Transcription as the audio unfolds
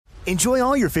Enjoy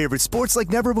all your favorite sports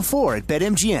like never before at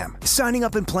BetMGM. Signing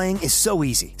up and playing is so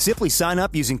easy. Simply sign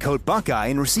up using code Buckeye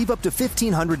and receive up to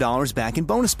 $1,500 back in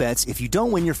bonus bets if you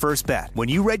don't win your first bet. When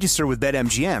you register with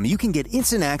BetMGM, you can get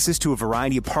instant access to a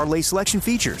variety of parlay selection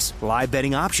features, live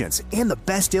betting options, and the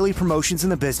best daily promotions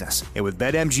in the business. And with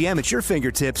BetMGM at your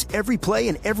fingertips, every play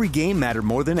and every game matter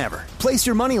more than ever. Place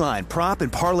your moneyline, prop,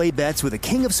 and parlay bets with the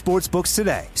king of sportsbooks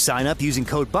today. Sign up using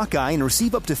code Buckeye and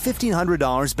receive up to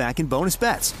 $1,500 back in bonus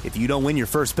bets if you don't win your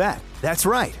first bet. That's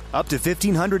right, up to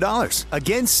 $1,500.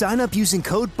 Again, sign up using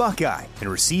code Buckeye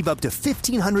and receive up to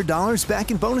 $1,500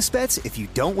 back in bonus bets if you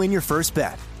don't win your first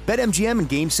bet. BetMGM and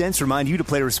GameSense remind you to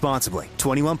play responsibly.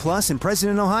 21 plus and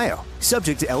present in Ohio.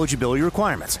 Subject to eligibility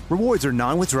requirements. Rewards are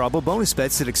non-withdrawable bonus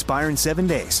bets that expire in 7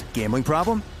 days. Gambling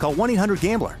problem? Call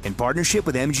 1-800-GAMBLER in partnership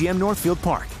with MGM Northfield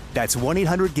Park. That's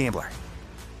 1-800-GAMBLER.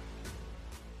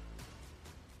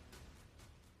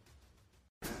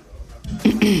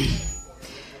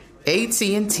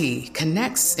 AT&T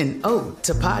connects an ode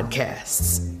to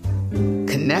podcasts.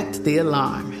 Connect the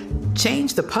alarm.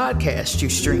 Change the podcast you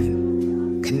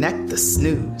stream. Connect the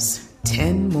snooze.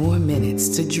 10 more minutes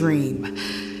to dream.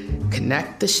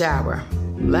 Connect the shower.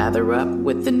 Lather up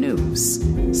with the news.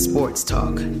 Sports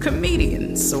talk,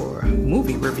 comedians, or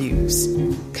movie reviews.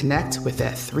 Connect with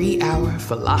that 3-hour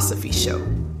philosophy show.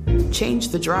 Change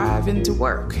the drive into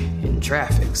work in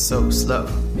traffic so slow.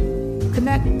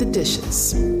 Connect the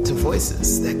dishes to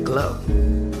voices that glow.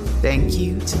 Thank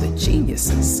you to the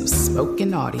geniuses of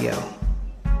spoken audio.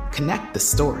 Connect the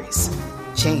stories.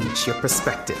 Change your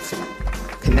perspective.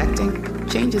 Connecting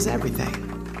changes everything.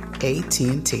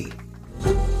 AT&T.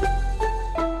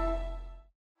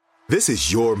 This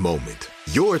is your moment,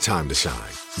 your time to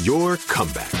shine, your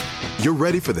comeback. You're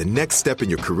ready for the next step in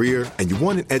your career, and you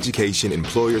want an education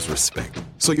employers respect.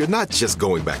 So you're not just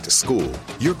going back to school,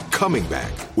 you're coming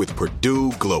back with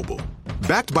Purdue Global.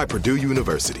 Backed by Purdue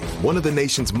University, one of the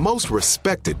nation's most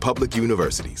respected public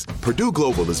universities, Purdue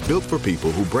Global is built for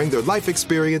people who bring their life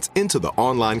experience into the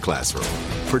online classroom.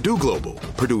 Purdue Global,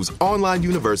 Purdue's online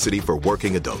university for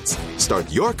working adults.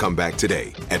 Start your comeback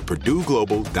today at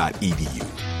purdueglobal.edu.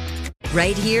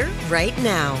 Right here, right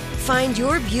now. Find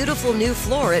your beautiful new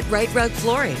floor at Rite Rug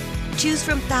Flooring. Choose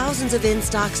from thousands of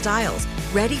in-stock styles,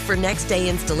 ready for next day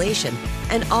installation,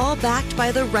 and all backed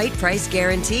by the right price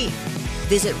guarantee.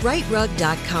 Visit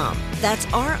riterug.com. That's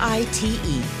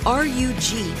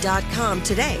RITERUG.com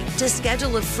today to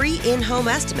schedule a free in-home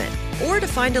estimate or to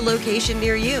find a location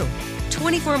near you.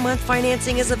 24-month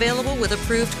financing is available with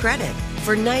approved credit.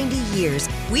 For 90 years,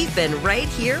 we've been right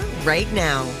here, right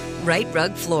now. Rite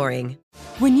Rug Flooring.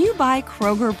 When you buy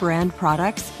Kroger brand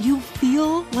products, you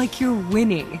feel like you're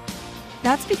winning.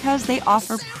 That's because they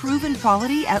offer proven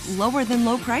quality at lower than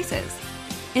low prices.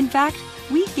 In fact,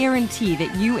 we guarantee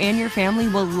that you and your family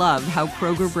will love how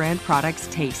Kroger brand products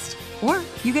taste, or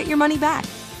you get your money back.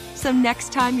 So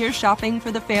next time you're shopping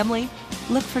for the family,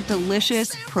 look for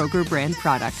delicious Kroger brand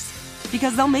products,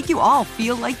 because they'll make you all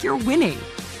feel like you're winning.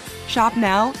 Shop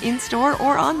now, in-store,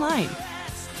 or online.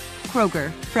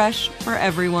 Kroger, fresh for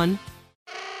everyone.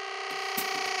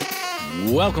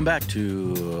 Welcome back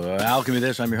to Alchemy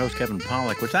This. I'm your host, Kevin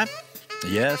Pollak. What's that?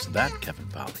 Yes, that Kevin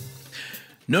Pollak.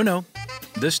 No.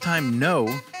 This time no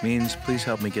means please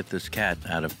help me get this cat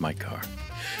out of my car.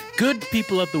 Good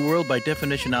people of the world, by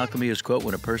definition, alchemy is, quote,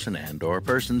 when a person and or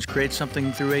persons create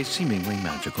something through a seemingly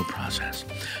magical process.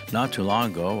 Not too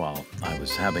long ago, while I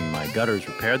was having my gutters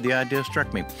repaired, the idea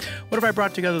struck me. What if I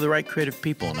brought together the right creative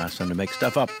people and asked them to make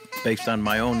stuff up based on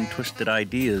my own twisted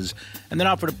ideas, and then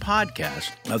offered a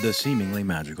podcast of the seemingly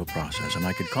magical process, and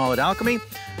I could call it Alchemy?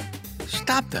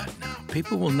 Stop that now.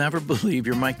 People will never believe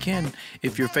you're my kin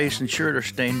if your face and shirt are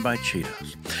stained by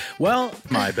Cheetos. Well,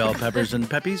 my bell peppers and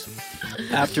peppies,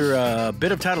 after a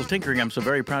bit of title tinkering, I'm so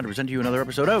very proud to present to you another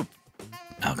episode of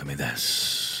Alchemy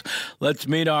This. Let's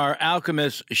meet our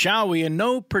alchemists, shall we? In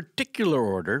no particular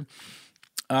order.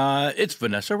 It's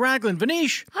Vanessa Ragland.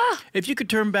 Vanish, if you could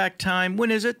turn back time,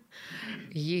 when is it?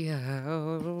 Yeah,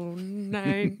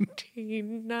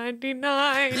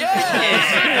 1999.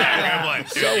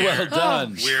 Yes! So well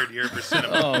done. Weird year for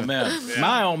cinema. Oh, man.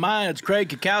 Yeah. Oh, my, it's Craig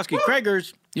Kukowski.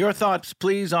 Craigers, your thoughts,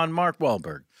 please, on Mark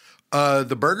Wahlberg.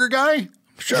 The burger guy?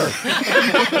 Sure.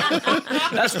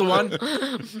 That's the one.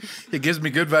 It gives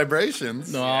me good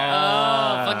vibrations. Oh,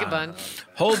 fucking bun.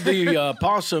 Hold the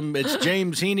possum. It's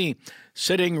James Heaney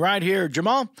sitting right here.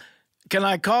 Jamal, can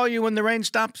I call you when the rain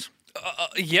stops?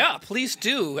 Yeah, please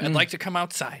do. I'd like to come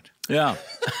outside. Yeah.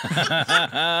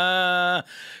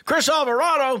 Chris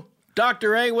Alvarado,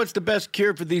 Dr. A, what's the best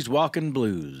cure for these walking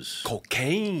blues?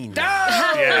 Cocaine.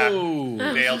 Oh!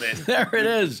 Yeah, nailed it. There it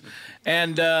is.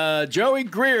 And Joey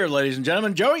Greer, ladies and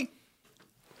gentlemen. Joey?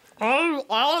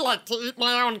 I like to eat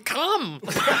my own cum.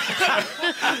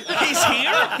 He's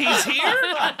here? He's here?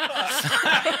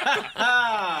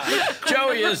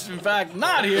 Joey is, in fact,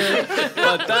 not here,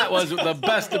 but that was the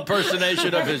best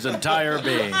impersonation of his entire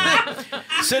being.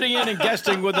 Sitting in and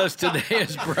guesting with us today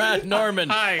is Brad Norman.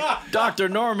 Hi. Dr.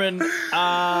 Norman,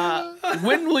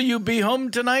 when will you be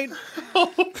home tonight?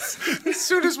 As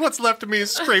soon as what's left of me is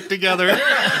scraped together.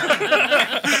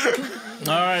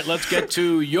 All right, let's get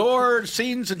to your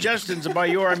scene suggestions. And by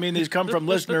your, I mean these come from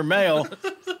listener mail.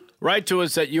 Write to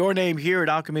us at yournamehere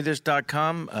at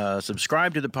alchemythis.com.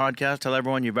 Subscribe to the podcast. Tell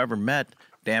everyone you've ever met.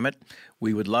 Damn it.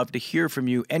 We would love to hear from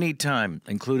you anytime.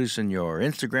 Include us in your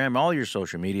Instagram, all your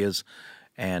social medias.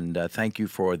 And thank you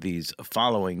for these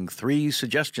following 3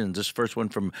 suggestions. This first one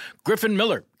from Griffin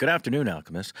Miller. Good afternoon,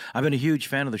 Alchemist. I've been a huge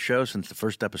fan of the show since the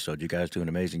first episode. You guys do an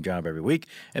amazing job every week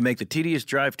and make the tedious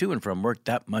drive to and from work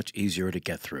that much easier to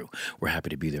get through. We're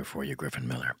happy to be there for you, Griffin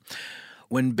Miller.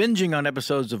 When binging on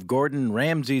episodes of Gordon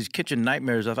Ramsay's Kitchen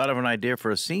Nightmares, I thought of an idea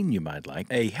for a scene you might like.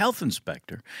 A health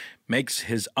inspector makes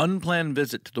his unplanned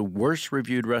visit to the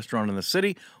worst-reviewed restaurant in the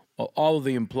city, while all of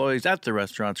the employees at the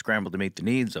restaurant scramble to meet the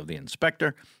needs of the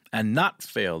inspector and not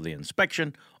fail the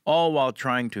inspection, all while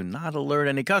trying to not alert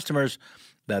any customers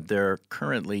that they're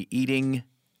currently eating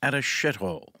at a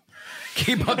shithole.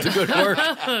 Keep up the good work.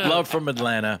 Love from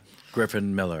Atlanta,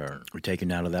 Griffin Miller. We're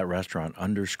taken out of that restaurant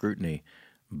under scrutiny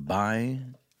by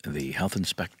the health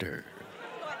inspector.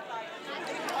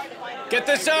 Get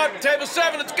this up, table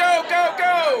 7, let's go, go,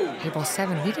 go! Table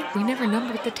 7. We never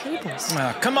numbered the tables.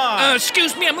 Come on.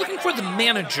 Excuse me, I'm looking for the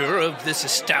manager of this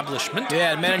establishment.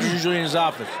 Yeah, the manager's usually in his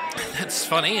office. That's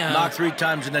funny. Knock 3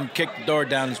 times and then kick the door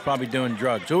down. He's probably doing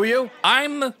drugs. Who are you?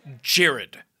 I'm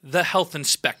Jared, the health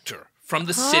inspector from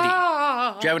the city. Do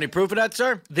you have any proof of that,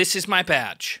 sir? This is my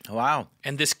badge. Wow.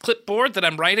 And this clipboard that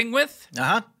I'm writing with,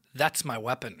 Uh-huh. that's my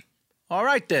weapon. All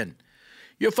right, then.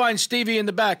 You'll find Stevie in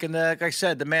the back, and like I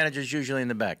said, the manager's usually in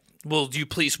the back. Will you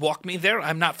please walk me there?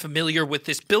 I'm not familiar with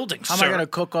this building, How sir. am I going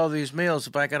to cook all these meals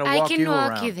if I got to walk you around? I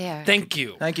can walk you there. Thank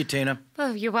you. Thank you, Tina.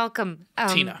 Oh, you're welcome.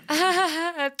 Tina.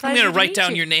 I'm going to write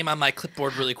down your name on my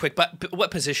clipboard really quick. But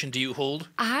what position do you hold?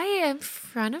 I am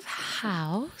front of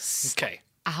house. Okay.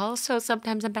 Also,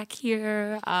 sometimes I'm back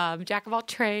here, jack of all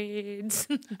trades.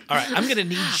 All right, I'm going to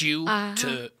need you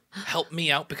to help me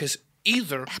out because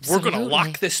either we're going to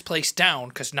lock this place down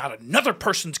because not another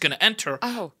person's going to enter,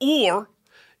 or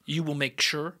you will make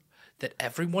sure that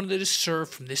everyone that is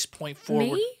served from this point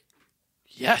forward. Me?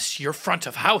 Yes, you're front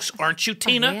of house, aren't you,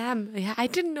 Tina? I am. Yeah, I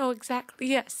didn't know exactly.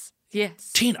 Yes.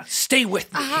 Yes. Tina, stay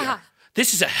with me here.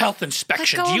 This is a health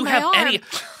inspection. Let go Do you of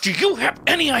my have arm.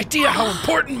 any idea how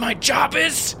important my job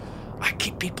is? I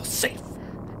keep people safe.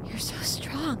 You're so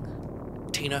strong.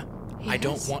 Tina, I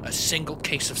don't want a single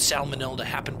case of salmonella to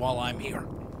happen while I'm here.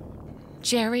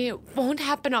 Jerry, it won't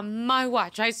happen on my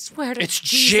watch. I swear to It's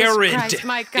Jesus Jared. Christ,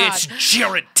 my God. It's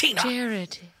Jared, Tina.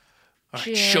 Jared. All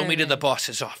right, show me to the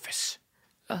boss's office.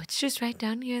 Oh, it's just right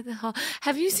down here in the hall.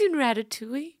 Have you seen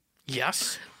Ratatouille?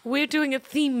 Yes? We're doing a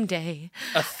theme day.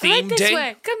 A theme right day? this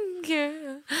way. Come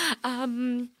here.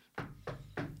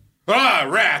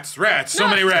 Rats, so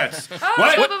many rats.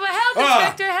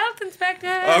 Health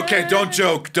inspector. Okay, don't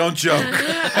joke. I'm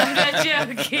not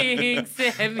joking,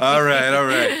 Sammy. All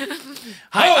right.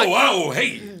 Hi,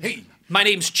 Hey. My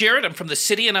name's Jared. I'm from the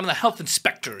city, and I'm the health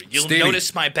inspector. You'll Stevie.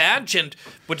 notice my badge, and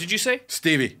what did you say?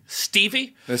 Stevie,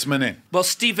 Stevie? that's my name. Well,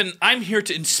 Steven, I'm here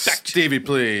to inspect... Stevie,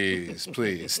 please.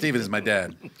 Steven is my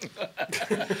dad.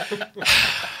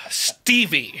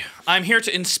 Stevie, I'm here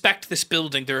to inspect this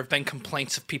building. There have been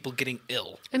complaints of people getting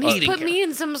ill. And he's eating put here. me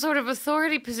in some sort of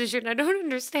authority position. I don't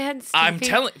understand, Stevie. I'm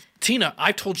telling... Tina,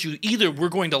 I told you either we're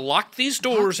going to lock these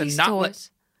doors and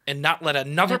not let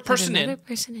another person in,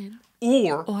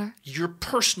 or you're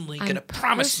personally going to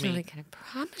promise me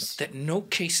that no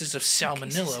cases of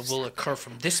salmonella will occur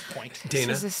from this point.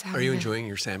 Dana, are you enjoying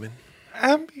your salmon?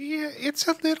 Yeah, it's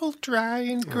a little dry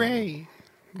and gray.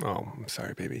 Oh, I'm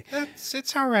sorry, baby.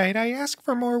 It's all right. I asked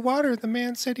for more water. The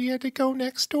man said he had to go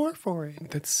next door for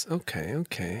it. That's okay.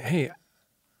 Hey,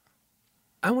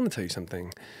 I want to tell you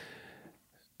something.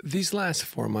 These last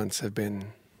 4 months have been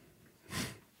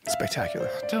spectacular.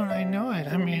 Don't I know it?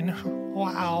 I mean,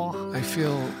 wow. I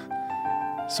feel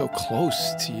so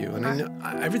close to you. And I know,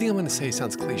 everything I'm going to say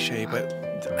sounds cliche, but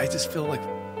I just feel like,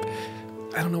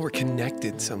 I don't know, we're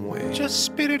connected some way. Just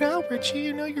spit it out, Richie.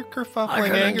 You know your kerfuffling I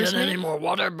couldn't angers get me. any more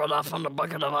water, but I found a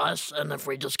bucket of ice, and if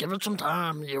we just give it some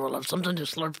time, you will have something to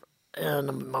slurp in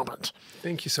a moment.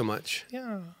 Thank you so much.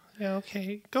 Yeah,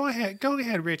 okay. Go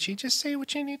ahead, Richie. Just say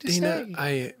what you need to Dana,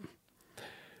 say.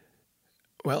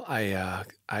 Well,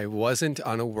 I wasn't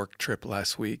on a work trip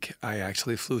last week. I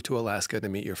actually flew to Alaska to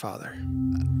meet your father.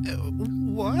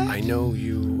 What? I know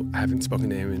you haven't spoken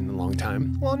to him in a long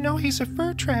time. Well, no, he's a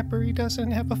fur trapper. He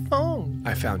doesn't have a phone.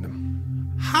 I found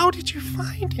him. How did you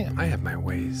find him? I have my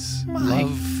ways. My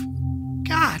Love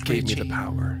God, gave Richie. me the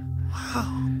power.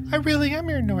 Wow. I really am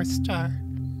your North Star.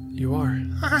 You are.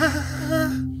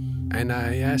 And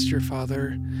I asked your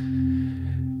father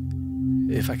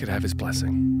if I could have his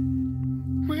blessing.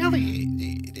 Really?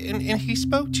 And he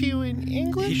spoke to you in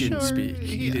English? He didn't or speak.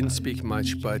 He didn't speak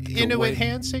much, but the Inuit way,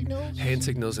 hand signals? Hand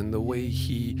signals, and the way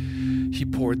he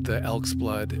poured the elk's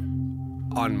blood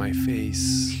on my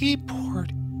face. He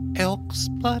poured elk's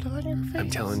blood on your face? I'm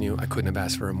telling you, I couldn't have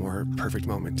asked for a more perfect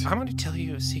moment. I'm going to tell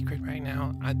you a secret right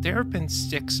now. There have been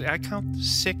 6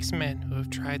 men who have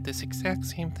tried this exact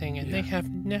same thing, and they have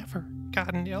never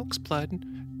gotten elk's blood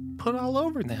put all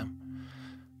over them.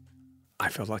 I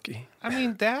feel lucky. I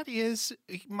mean, that is...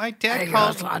 My dad Hey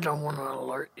called... guys, I don't want to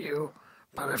alert you,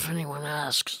 but if anyone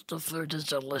asks, the food is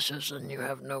delicious and you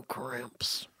have no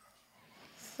cramps.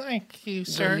 Thank you,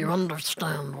 sir. Do you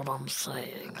understand what I'm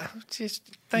saying?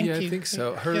 Thank you. I think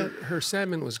so. Her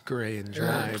salmon was gray and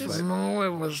dry, but... No,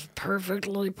 it was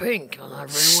perfectly pink in every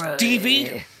way.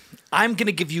 Stevie, I'm going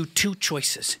to give you 2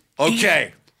 choices.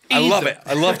 Okay. I love it.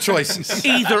 I love choices.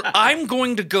 Either I'm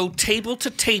going to go table to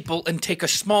table and take a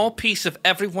small piece of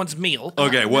everyone's meal.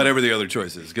 Okay, whatever the other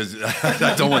choice is, because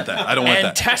I don't want that. I don't want and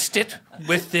that. test it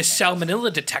with this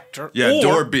salmonella detector. Yeah, or,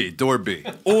 door B.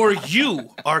 Or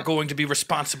you are going to be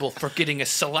responsible for getting a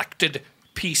selected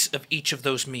piece of each of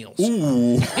those meals.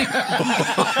 Ooh.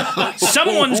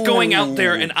 Someone's going out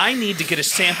there, and I need to get a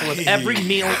sample of every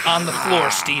meal on the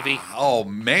floor, Stevie. Oh,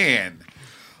 man,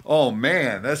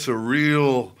 that's a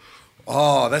real...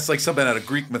 Oh, that's like something out of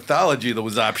Greek mythology,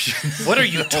 those options. What are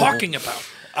you talking about?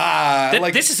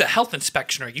 This is a health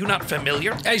inspection. Are you not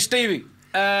familiar? Hey, Stevie,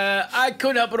 I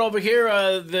couldn't help it over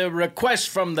here. The request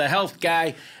from the health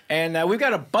guy, and we've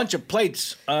got a bunch of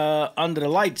plates under the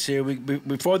lights here.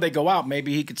 Before they go out,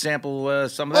 maybe he could sample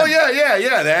some of them. Oh,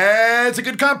 yeah. That's a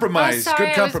good compromise. Oh, sorry,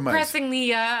 good compromise. I was pressing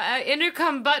the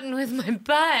intercom button with my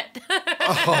butt.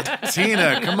 Oh,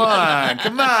 Tina, come on.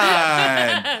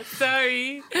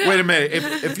 Sorry. Wait a minute.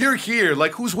 If you're here,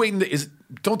 like, who's waiting?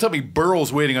 Don't tell me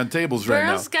Burl's waiting on tables right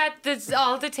now. Burl's got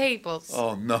all the tables.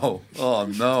 Oh, no.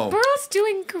 Burl's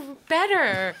doing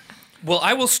better. Well,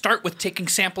 I will start with taking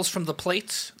samples from the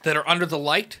plates that are under the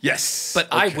light. Yes. But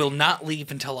I will not leave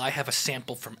until I have a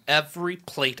sample from every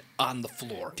plate on the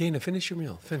floor. Dana, finish your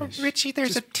meal. Finish. Richie,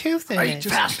 there's a tooth in it.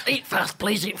 Eat fast,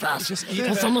 please eat fast. Just eat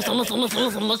Listen,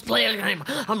 let's play a game.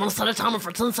 I'm going to set a timer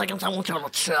for 10 seconds. I want you to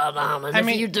shut down. And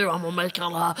if you do, I'm going to make a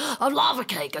lava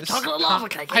cake, a chocolate lava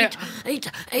cake.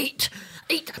 Eat.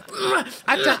 I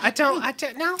don't. Stuff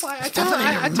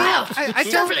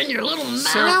it in your little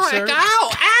mouth. Sir.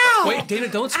 Ow! Wait, Dana,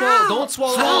 don't swallow. Don't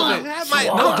swallow all of it. Now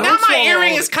swallow my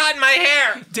earring all is caught in my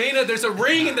hair. Dana, there's a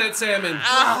ring in that salmon.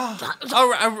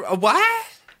 What?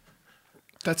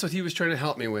 That's what he was trying to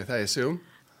help me with, I assume.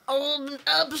 Oh,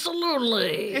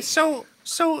 absolutely. So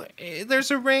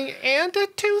there's a ring and a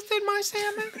tooth in my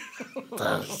salmon?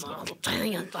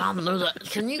 Dang it, I knew that.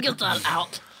 Can you get that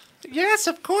out? Yes,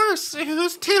 of course.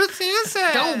 Whose tooth is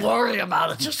it? Don't worry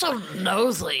about it. Just so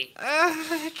nosy.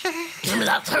 Okay. Give me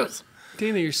that tooth.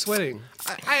 Dana, you're sweating.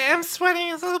 I am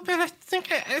sweating a little bit. I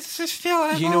think I just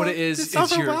feel... You know what it is? It's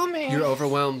overwhelming. You're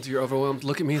overwhelmed.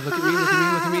 Look at me.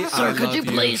 Sir, could you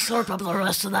please slurp up the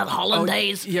rest of that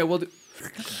hollandaise? Yeah, well...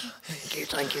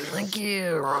 Thank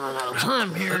you. We're running out of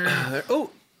time here.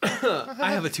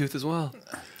 I have a tooth as well.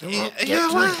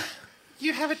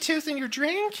 You have a tooth in your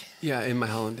drink? Yeah, in my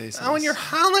hollandaise. Oh, in your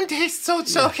hollandaise. So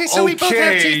okay, so we both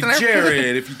have teeth. Okay,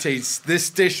 Jared, if you taste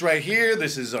this dish right here,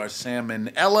 this is our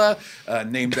salmon Ella,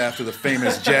 named after the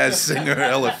famous jazz singer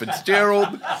Ella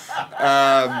Fitzgerald.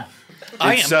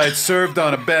 It's served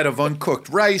on a bed of uncooked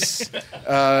rice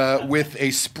with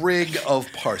a sprig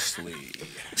of parsley.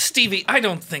 Stevie, I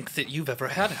don't think that you've ever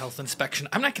had a health inspection.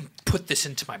 I'm not going to put this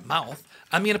into my mouth.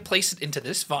 I'm going to place it into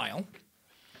this vial.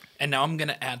 And now I'm going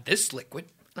to add this liquid.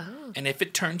 Oh. And if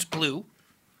it turns blue...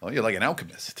 Oh, you're like an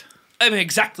alchemist. I'm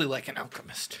exactly like an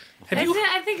alchemist.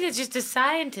 I think it's just a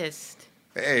scientist.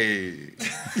 Hey.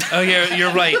 Oh,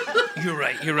 you're right. You're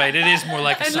right. It is more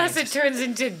like a Unless scientist. it turns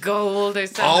into gold or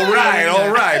something. All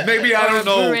right. Maybe I don't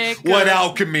know what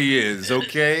alchemy is,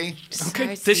 okay?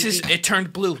 Okay. It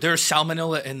turned blue. There's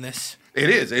salmonella in this.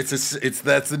 It is.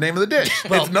 That's the name of the dish.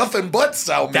 Well, it's nothing but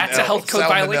salmonella. That's a health code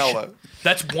violation.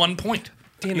 That's 1 point.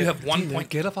 Dana, you have 1 point.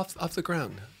 Get off the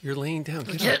ground. You're laying down.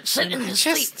 Get sit in his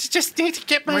seat. Just need to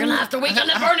get my... We're gonna have to weaken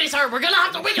the Bernie's heart. We're gonna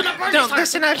have to weaken the Bernie's heart. No,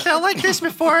 listen, I've felt like this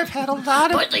before. I've had a lot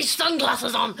of... Put these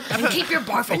sunglasses on and keep your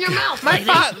barf in your mouth,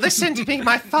 Listen to me.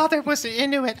 My father was an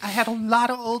Inuit. I had a lot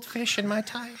of old fish in my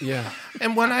time. Yeah.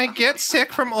 And when I get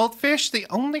sick from old fish, the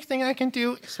only thing I can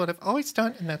do is what I've always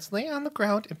done, and that's lay on the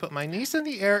ground and put my knees in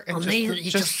the air and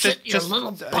just sit your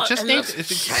little butt just in need,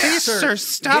 this. please, sir,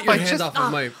 stop. Get your hand off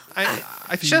of my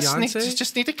I just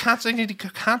need to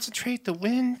concentrate. The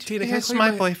wind is my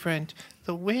boyfriend.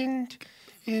 The wind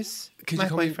is my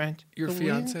boyfriend. Your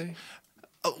fiance?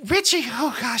 Oh, Richie.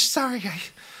 Oh gosh, sorry.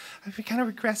 I kind of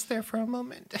regressed there for a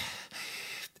moment.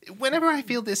 Whenever I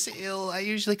feel this ill, I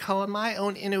usually call on my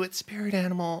own Inuit spirit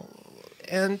animal,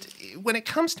 and when it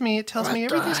comes to me, it tells me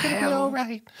everything's going to be all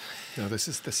right. No, this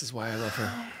is why I love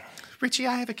her. Richie,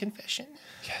 I have a confession.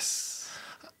 Yes.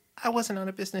 I wasn't on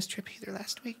a business trip either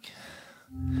last week.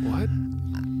 What?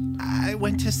 I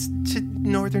went to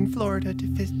northern Florida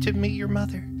to meet your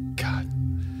mother. God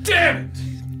damn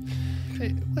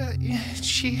it! Well,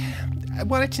 I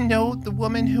wanted to know the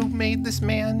woman who made this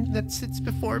man that sits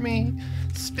before me,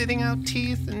 spitting out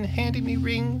teeth and handing me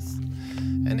rings.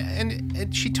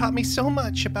 And she taught me so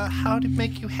much about how to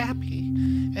make you happy.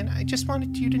 And I just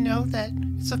wanted you to know that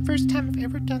it's the first time I've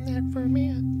ever done that for a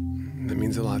man. That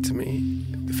means a lot to me.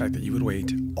 The fact that you would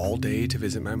wait all day to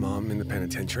visit my mom in the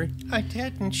penitentiary. I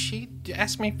did, and she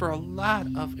asked me for a lot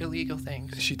of illegal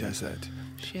things. She does that.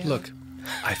 Look,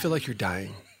 I feel like you're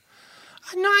dying.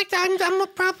 No, I'm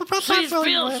probably... She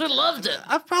loved it.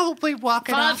 I'm probably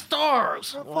walking 5 off.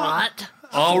 stars. What?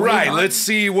 All right, let's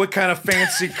see what kind of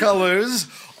fancy colors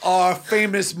our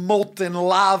famous molten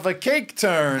lava cake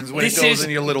turns when it goes in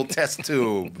your little test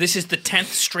tube. This is the 10th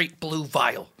straight blue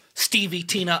vial. Stevie,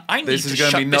 Tina, I need to shut this. This is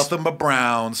going to be nothing but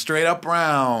brown, straight up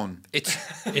brown. It's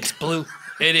blue.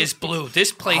 It is blue.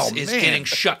 This place is getting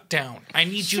shut down. I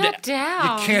need you to... Shut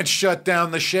down? You can't shut down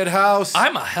the shit house.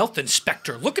 I'm a health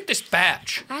inspector. Look at this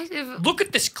badge. Look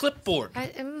at this clipboard.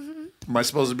 Am I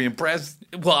supposed to be impressed?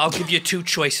 Well, I'll give you 2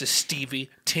 choices,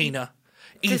 Stevie, Tina.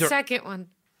 The second one.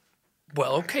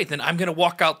 Well, okay, then I'm going to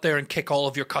walk out there and kick all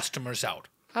of your customers out.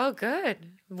 Oh, good.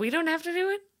 We don't have to do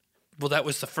it? Well, that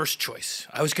was the first choice.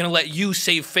 I was going to let you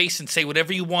save face and say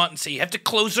whatever you want and say you have to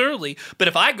close early. But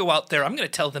if I go out there, I'm going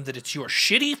to tell them that it's your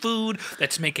shitty food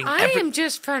that's making I am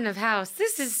just front of house.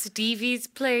 This is Stevie's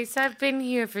place. I've been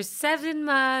here for 7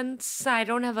 months. I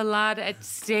don't have a lot at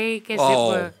stake, as it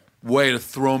were. Way to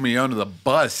throw me under the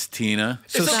bus, Tina.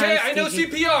 It's okay, I know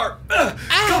CPR.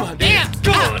 Come on, Dan.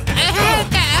 Come on.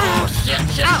 Oh, shit.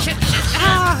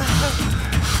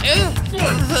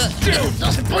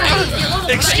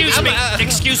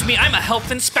 Excuse me, I'm a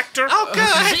health inspector. Oh,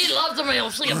 good. She loves the mail.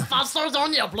 She got 5 stars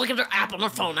on you. Look at her app on her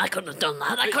phone. I couldn't have done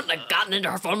that. I couldn't have gotten into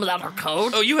her phone without her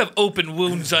code. Oh, you have open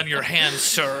wounds on your hands,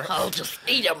 sir. Oh, just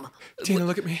eat them. Tina,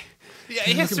 look at me.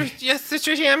 Yes,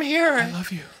 Sister G, I'm here. I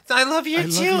love you. I love you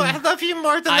too. I love you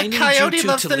more than the coyote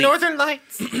loves the northern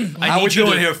lights. How we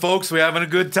doing here, folks? We having a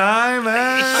good time?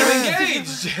 I'm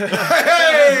engaged.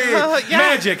 Hey!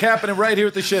 Magic happening right here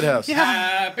at the shit house. Yeah.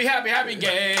 Happy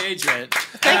engagement.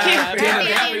 Thank you.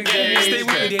 Happy engagement. Stay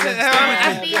with me, Dana.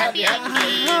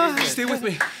 Happy. Stay with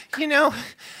me. You know,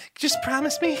 just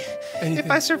promise me, if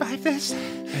I survive this,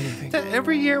 that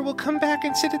every year we'll come back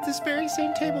and sit at this very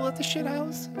same table at the shit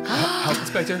house. Health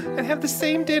Inspector. And have the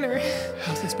same dinner.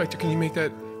 Health Inspector,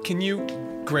 can you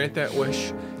grant that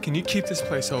wish? Can you keep this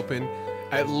place open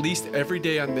at least every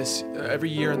year on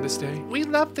this day? We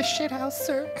love the shit house,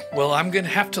 sir. Well, I'm going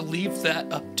to have to leave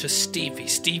that up to Stevie.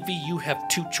 Stevie, you have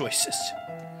 2 choices.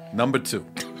 Number 2.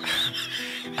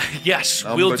 Yes,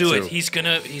 we'll do it. He's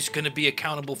gonna be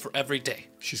accountable for every day.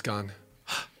 She's gone.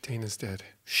 Tina's dead.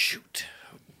 Shoot.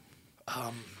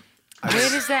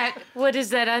 What does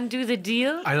that undo the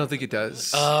deal? I don't think it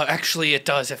does. Actually, it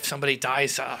does. If somebody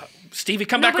dies, Stevie,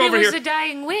 come back over here. It was a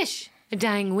dying wish. A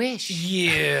dying wish.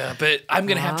 Yeah, but I'm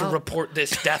gonna have to report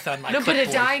this death on my clipboard. But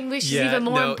a dying wish is even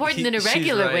more important than a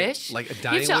regular wish. Like a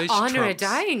dying wish. You have to honor trumps. a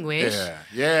dying wish.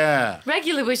 Yeah.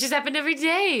 Regular wishes happen every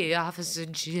day, Officer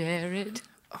Jared.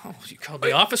 Oh, you called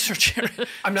me Officer Jared.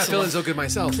 I'm not feeling so good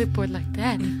myself. Clipboard like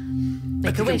that.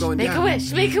 Make a wish. Make a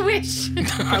wish. Make a wish.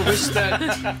 I wish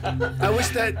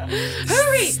that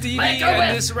Hurry! Stevie Make a and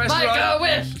wish. this restaurant Make a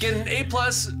wish. get an A+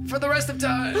 for the rest of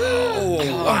time.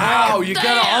 Oh, wow, you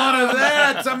gotta honor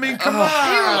that. I mean, come on.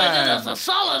 He really did us a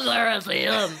solid there at the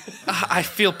end. I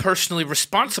feel personally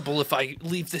responsible if I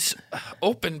leave this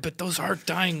open, but those are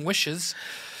dying wishes.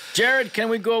 Jared, can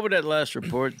we go over that last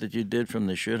report that you did from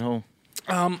the shithole?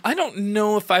 I don't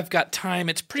know if I've got time.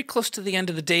 It's pretty close to the end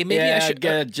of the day. Maybe I should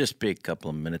just be a couple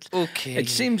of minutes. Okay. It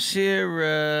seems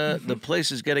here the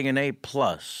place is getting an A+.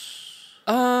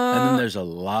 And then there's a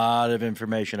lot of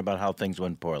information about how things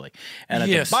went poorly. And at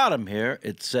the bottom here,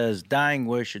 it says, dying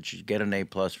wish it should get an A+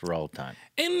 for all time.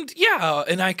 And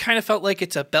and I kind of felt like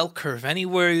it's a bell curve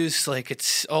anyways, like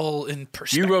it's all in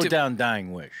perspective. You wrote down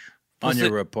dying wish on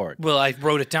your report. Well, I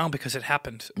wrote it down because it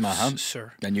happened,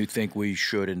 sir. And you think we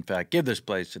should, in fact, give this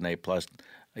place an A+,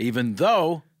 even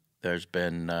though there's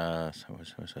been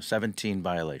 17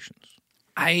 violations.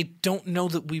 I don't know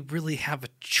that we really have a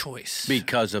choice.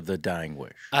 Because of the dying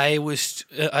wish.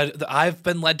 I've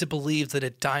been led to believe that a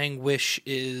dying wish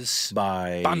is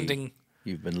bonding.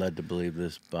 You've been led to believe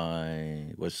this by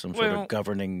some sort of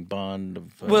governing bond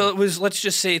of. Well, it was. Let's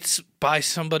just say it's by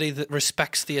somebody that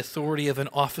respects the authority of an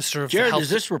officer of Jared, the health. is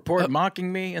this report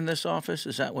mocking me in this office?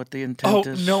 Is that what the intent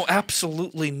is? Oh no,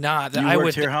 absolutely not. You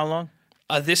worked here how long?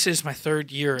 This is my 3rd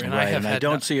year, and I have I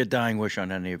don't see a dying wish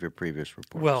on any of your previous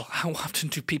reports. Well, how often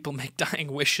do people make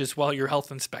dying wishes while you're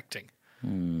health inspecting?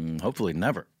 Hopefully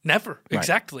never. Never,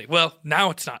 exactly. Well,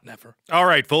 now it's not never. All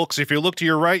right, folks, if you look to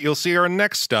your right, you'll see our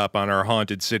next stop on our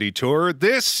Haunted City tour.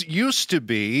 This used to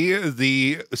be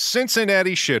the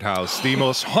Cincinnati Shithouse, the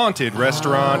most haunted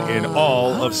restaurant in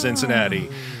all of Cincinnati.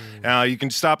 Now, you can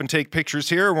stop and take pictures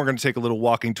here, and we're going to take a little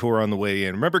walking tour on the way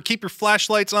in. Remember, keep your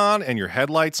flashlights on and your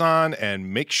headlights on,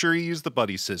 and make sure you use the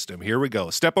buddy system. Here we go.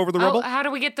 Step over the rubble. How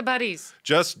do we get the buddies?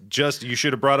 Just, you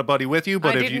should have brought a buddy with you,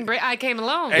 but I came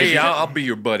alone. Hey, I'll be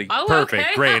your buddy. Oh, perfect,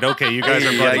 okay. great. Okay, you guys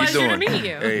are buddies. Pleasure to meet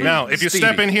you. Hey, now, if you Stevie.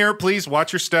 step in here, please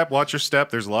watch your step. Watch your step.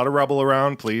 There's a lot of rubble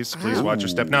around. Please watch your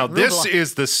step. Now, this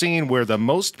is the scene where the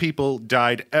most people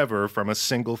died ever from a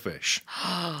single fish.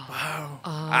 Wow.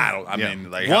 I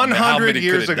mean, like 100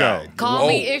 years ago. Call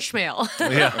me Ishmael.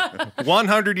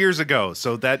 100 years ago.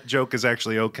 So that joke is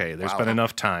actually okay. There's been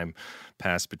enough time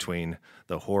passed between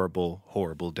the horrible,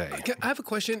 horrible day. I have a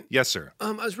question. Yes, sir.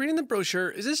 I was reading the brochure.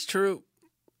 Is this true?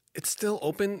 It's still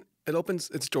open. It opens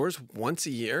its doors once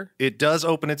a year. It does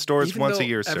open its doors once a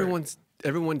year, sir.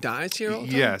 Everyone dies here all the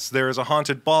time? Yes, there is a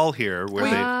haunted ball here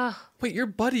where Wait, your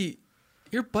buddy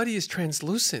is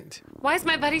translucent. Why is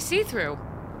my buddy see-through?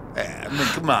 I mean,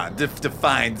 come on,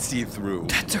 define see-through.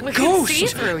 That's a We ghost. can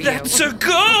see through you. That's a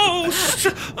ghost.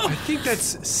 I think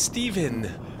that's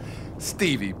Steven.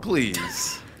 Stevie,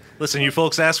 please. Listen, you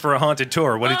folks asked for a haunted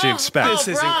tour. What did you expect? This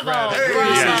is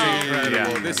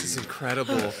incredible. This is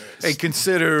incredible. Hey,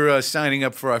 consider signing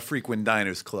up for our Frequent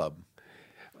Diners Club.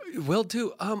 Will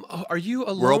do. Are you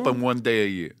alone? We're open one day a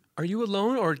year. Are you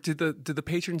alone, or did the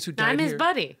patrons who died I'm his here?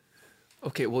 buddy.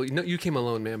 Okay, well, you came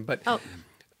alone, ma'am. But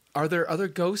are there other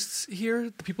ghosts here?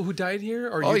 The people who died here?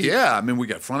 Or Yeah. I mean, we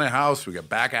got front of house, we got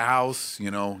back of house. You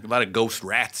know, a lot of ghost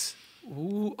rats.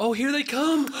 Ooh, oh, here they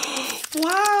come.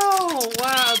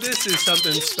 Wow, this is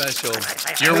something special.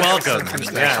 You're welcome.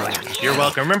 You're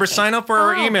welcome. Remember, sign up for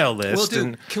our email list.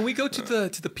 Will do. Can we go to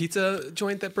the pizza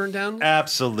joint that burned down?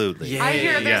 Absolutely. I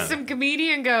hear there's some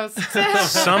comedian ghosts.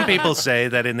 Some people say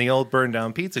that in the old burned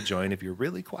down pizza joint, if you're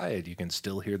really quiet, you can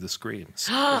still hear the screams.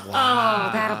 Oh,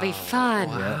 that'll be fun.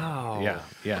 Wow.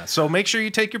 Yeah. So make sure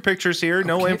you take your pictures here.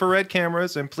 No infrared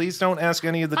cameras, and please don't ask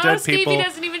any of the dead people. Stevie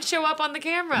doesn't even show up on the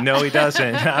camera. No, he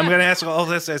doesn't. I'm going to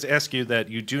ask you that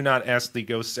you do not ask the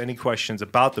ghosts any questions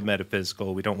about the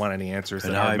metaphysical. We don't want any answers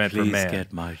that aren't meant for man. Please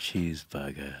get my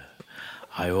cheeseburger.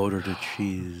 I ordered a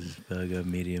cheeseburger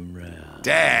medium rare.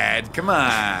 Dad, come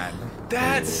on.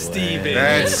 That's Steven.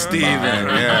 That's Steven,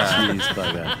 yeah.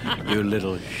 Cheeseburger. You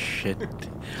little shit.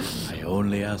 I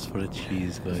only asked for a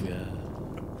cheeseburger.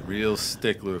 Real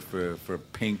stickler for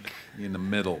pink in the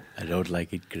middle. I don't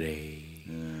like it gray.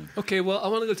 Okay, well, I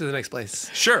want to go to the next place.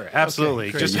 Sure, absolutely.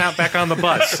 Okay, just hop back on the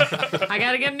bus. I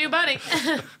got to get a new buddy.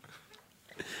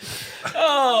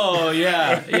 Oh,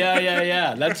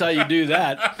 yeah. That's how you do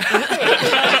that.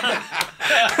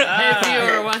 If you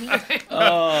were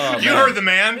wondering. You heard the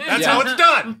man. That's how it's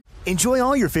done. Enjoy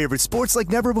all your favorite sports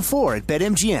like never before at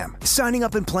BetMGM. Signing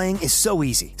up and playing is so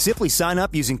easy. Simply sign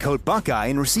up using code Buckeye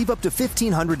and receive up to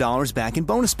 $1,500 back in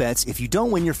bonus bets if you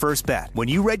don't win your first bet. When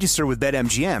you register with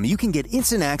BetMGM, you can get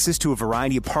instant access to a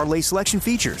variety of parlay selection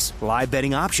features, live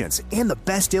betting options, and the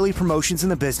best daily promotions in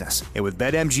the business. And with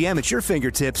BetMGM at your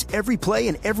fingertips, every play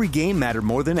and every game matter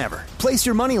more than ever. Place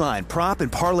your moneyline, prop,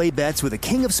 and parlay bets with the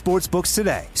king of sportsbooks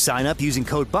today. Sign up using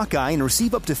code Buckeye and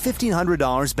receive up to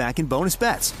 $1,500 back in bonus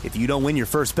bets if you don't win your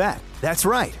first bet. That's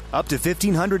right, up to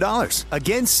 $1,500.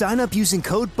 Again, sign up using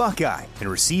code Buckeye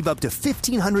and receive up to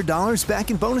 $1,500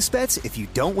 back in bonus bets if you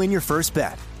don't win your first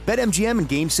bet. BetMGM and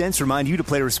GameSense remind you to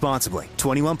play responsibly.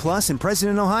 21 plus and present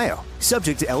in Ohio.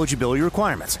 Subject to eligibility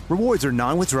requirements. Rewards are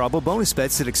non-withdrawable bonus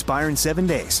bets that expire in 7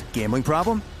 days. Gambling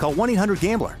problem? Call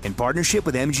 1-800-GAMBLER in partnership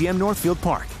with MGM Northfield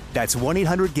Park. That's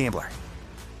 1-800-GAMBLER.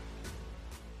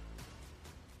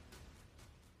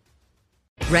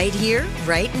 Right here,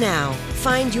 right now.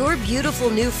 Find your beautiful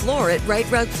new floor at Right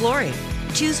Rug Flooring.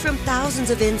 Choose from thousands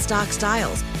of in-stock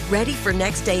styles, ready for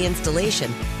next day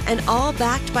installation, and all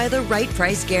backed by the right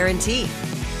price guarantee.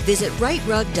 Visit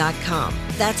rightrug.com.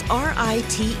 That's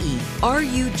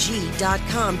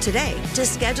RITERUG.com today to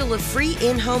schedule a free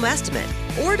in-home estimate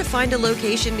or to find a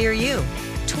location near you.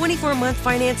 24-month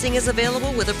financing is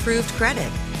available with approved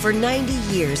credit. For 90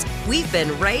 years, we've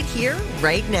been right here,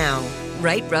 right now.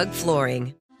 Right Rug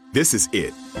Flooring. This is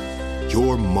it.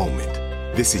 Your moment.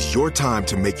 This is your time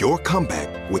to make your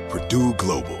comeback with Purdue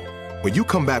Global. When you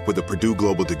come back with a Purdue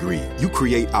Global degree, you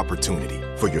create opportunity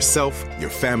for yourself, your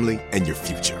family, and your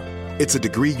future. It's a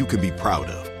degree you can be proud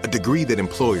of, a degree that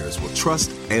employers will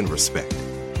trust and respect.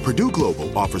 Purdue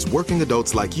Global offers working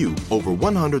adults like you over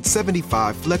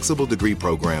 175 flexible degree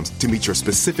programs to meet your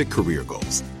specific career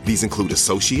goals. These include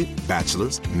associate,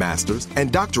 bachelor's, master's, and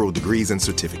doctoral degrees and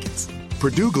certificates.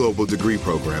 Purdue Global degree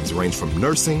programs range from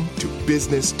nursing to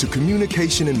business to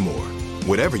communication and more.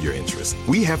 Whatever your interest,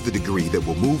 we have the degree that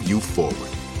will move you forward.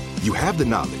 You have the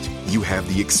knowledge, you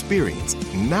have the experience.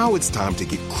 Now it's time to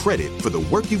get credit for the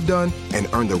work you've done and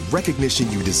earn the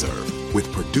recognition you deserve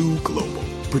with Purdue Global,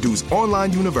 Purdue's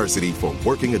online university for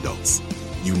working adults.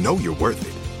 You know you're worth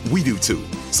it. We do too.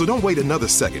 So don't wait another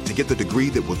second to get the degree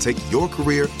that will take your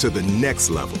career to the next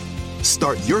level.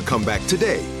 Start your comeback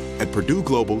today at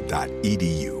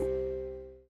purdueglobal.edu.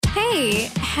 Hey,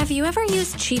 have you ever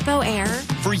used Cheapo Air?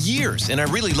 For years, and I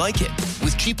really like it.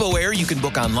 With Cheapo Air, you can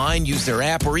book online, use their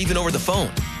app, or even over the phone.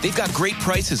 They've got great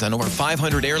prices on over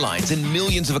 500 airlines and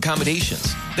millions of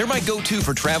accommodations. They're my go-to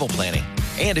for travel planning.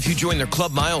 And if you join their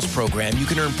Club Miles program, you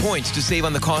can earn points to save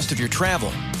on the cost of your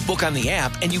travel. Book on the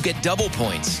app, and you get double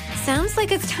points. Sounds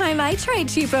like it's time I tried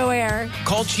Cheapo Air.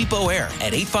 Call Cheapo Air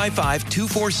at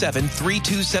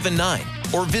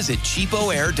 855-247-3279 or visit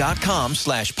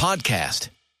cheapoair.com/podcast.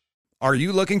 Are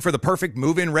you looking for the perfect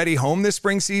move-in ready home this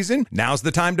spring season? Now's the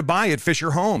time to buy at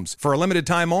Fisher Homes. For a limited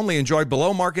time only, enjoy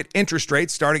below-market interest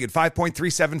rates starting at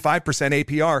 5.375%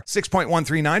 APR,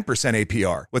 6.139%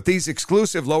 APR. With these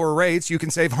exclusive lower rates, you can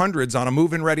save hundreds on a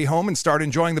move-in ready home and start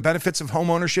enjoying the benefits of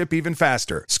homeownership even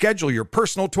faster. Schedule your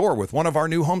personal tour with one of our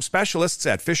new home specialists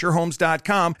at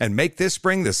FisherHomes.com and make this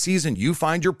spring the season you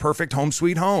find your perfect home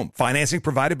sweet home. Financing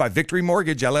provided by Victory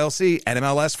Mortgage, LLC,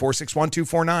 NMLS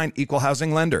 461249, Equal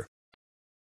Housing Lender.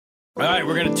 All right,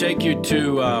 we're going to take you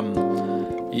to,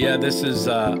 this is,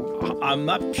 I'm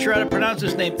not sure how to pronounce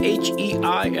this name,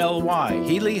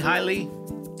 Heily. Heily?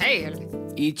 Hey.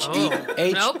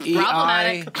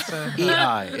 H-E-I-E-I.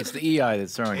 It's the E-I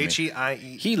that's throwing me.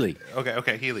 H-E-I-E. Heily.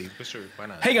 Okay, Heily. Sure, why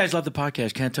not? Hey, guys, love the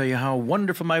podcast. Can't tell you how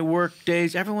wonderful my work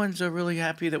days. Everyone's really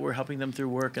happy that we're helping them through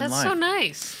work and life. That's so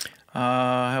nice.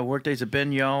 How work days have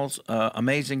been, y'all's.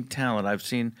 Amazing talent I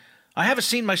haven't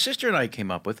seen my sister and I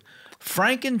came up with.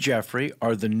 Frank and Jeffrey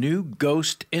are the new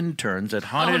ghost interns at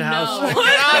Haunted House. Get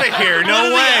out of here.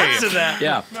 No way.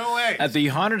 Yeah. No way. At the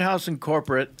Haunted House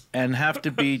Incorporate and have to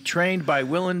be trained by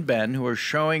Will and Ben, who are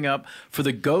showing up for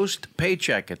the ghost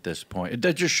paycheck at this point.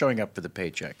 They're just showing up for the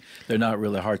paycheck. They're not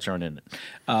really, hearts aren't in it.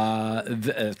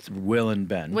 Will and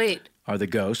Ben. Wait. Are the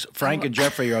ghosts. Frank and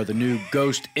Jeffrey are the new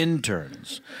ghost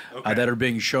interns that are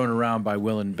being shown around by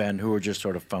Will and Ben, who are just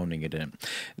sort of phoning it in.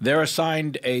 They're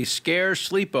assigned a scare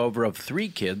sleepover of 3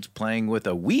 kids playing with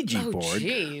a Ouija board,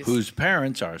 whose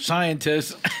parents are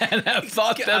scientists and have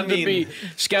thought them to be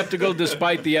skeptical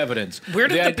despite the evidence. Where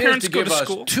did the parents go to give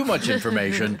school? us too much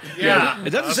information. Yeah. It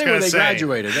doesn't say where they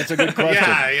graduated. That's a good question.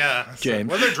 Yeah. James.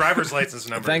 What are their driver's license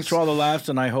numbers? Thanks for all the laughs,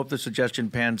 and I hope the suggestion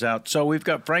pans out. So we've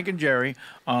got Frank and Jerry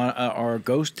on our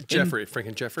ghost... Frank and Jeffrey. Frank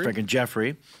and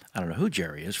Jeffrey. I don't know who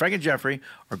Jerry is. Frank and Jeffrey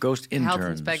are ghost interns.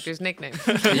 Health inspector's nickname.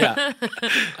 Yeah.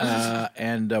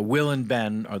 And Will and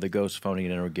Ben are the ghosts phoning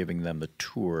it in or giving them the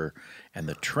tour and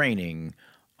the training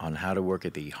on how to work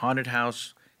at the Haunted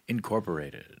House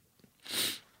Incorporated.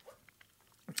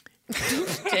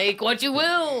 Take what you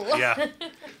will. Yeah.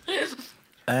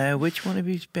 Which one of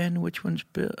you's Ben? Which one's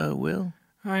Will?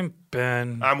 I'm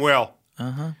Ben. I'm Will.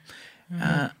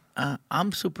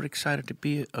 I'm super excited to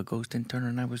be a ghost intern,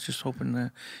 and I was just hoping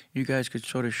that you guys could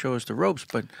sort of show us the ropes,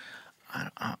 but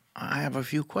I have a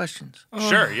few questions.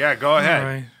 Sure, yeah, go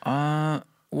ahead. Right.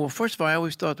 Well, first of all, I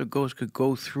always thought the ghosts could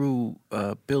go through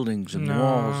buildings and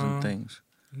walls and things.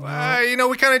 Well,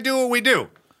 we kind of do what we do,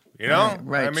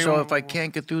 Right. I mean, so if I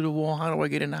can't get through the wall, how do I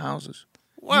get into houses?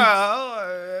 Well,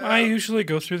 I usually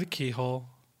go through the keyhole.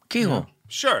 Keyhole?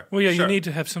 Sure. Well, yeah, sure. you need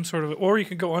to have some sort of, or you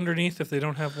can go underneath if they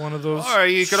don't have one of those. Or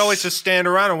you could always just stand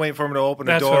around and wait for them to open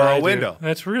a That's door what or I a do. window.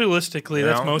 That's realistically,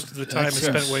 that's most of the time That's is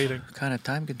spent waiting. Kind of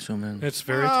time consuming. It's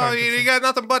very Oh, time you consuming. got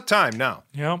nothing but time now.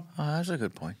 Yeah. Oh, that's a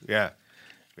good point. Yeah.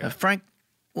 Frank,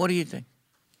 what do you think?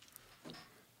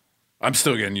 I'm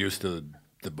still getting used to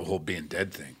the whole being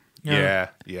dead thing. Yeah.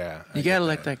 You got to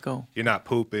let that go. You're not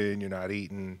pooping. You're not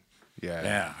eating. Yeah.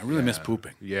 Yeah, I really miss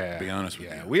pooping. Yeah. To be honest with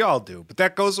you. We all do, but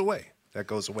that goes away. That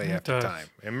goes away It after does. time.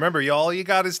 And remember, all you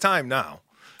got is time now.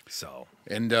 So.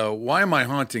 And why am I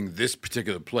haunting this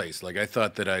particular place? Like, I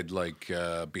thought that I'd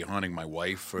be haunting my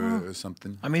wife or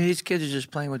something. I mean, these kids are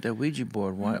just playing with their Ouija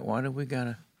board. Why do we got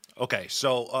to... Okay,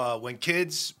 so when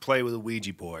kids play with a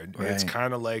Ouija board, it's Right.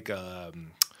 kind of like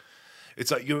it's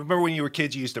like you remember when you were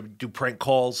kids, you used to do prank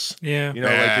calls. Yeah. You know,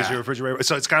 like is your refrigerator.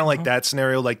 So it's kind of like that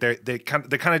scenario. Like they're kind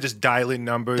of just dialing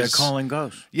numbers. They're calling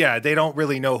ghosts. Yeah, they don't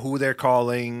really know who they're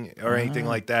calling or anything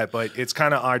like that. But it's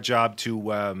kind of our job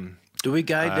to. Do we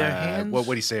guide their hands? What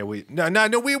do you say? We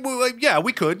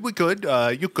we could.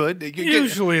 You could.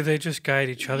 Usually they just guide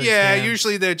each other. Yeah,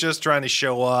 usually they're just trying to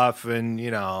show off, and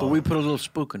But we put a little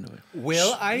spook into it.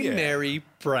 Will I marry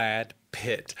Brad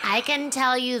Pitt? I can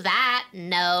tell you that.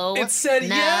 No. It said no.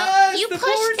 yes. You the pushed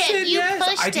board it. said You yes.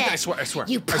 pushed I did. it. I swear.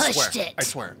 You pushed it. I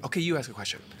swear. Okay, you ask a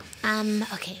question.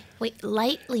 Okay. Wait,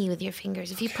 lightly with your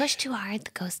fingers. If you push too hard,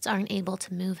 the ghosts aren't able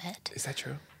to move it. Is that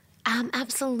true?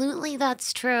 Absolutely,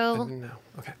 that's true. No.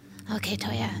 Okay. Okay,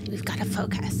 Toya, we've got to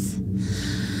focus.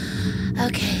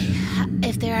 Okay,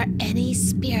 if there are any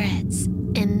spirits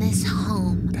in this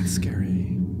home. That's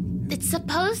scary. It's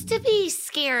supposed to be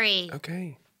scary.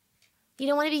 Okay. You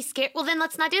don't want to be scared? Well, then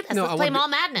let's not do this. No, let's I play wanna Mall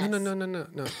be- Madness.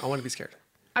 No. I want to be scared.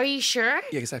 Are you sure? Yeah,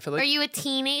 because I feel like Are you a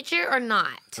teenager or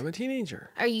not? I'm a teenager.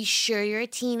 Are you sure you're a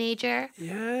teenager?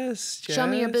 Yes. Show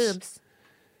me your Jess. boobs.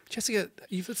 Jessica,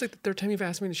 it's like the third time you've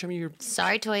asked me to show me your.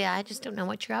 Sorry, Toya, I just don't know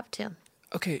what you're up to.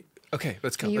 Okay,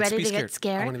 let's go. Are you Let's ready be to get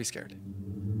scared? I want to be scared.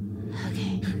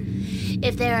 Okay.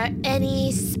 If there are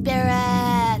any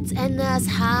spirits in this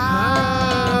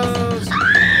house.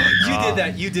 You did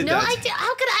that. You did No, that. I did.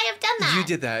 How could I have done that? You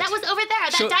did that. That was over there.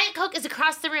 That Show- Diet Coke is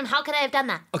across the room. How could I have done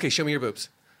that? Okay, show me your boobs.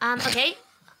 Okay.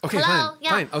 Okay, Hello? fine. Yeah.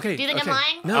 Fine. Okay. Do you think okay. I'm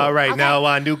lying? No. All right, Okay.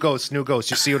 now new ghost.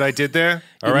 You see what I did there?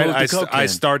 All You right, moved the Coke I can.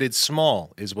 started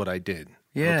small, is what I did.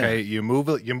 Yeah. Okay, you move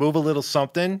a little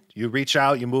something. You reach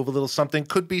out. You move a little something.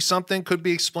 Could be something. Could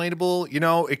be explainable. You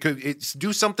know, it's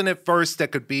do something at first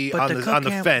that could be But on the the Coke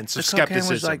can- fence of the Coke can was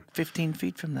skepticism. like 15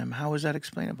 feet from them. How is that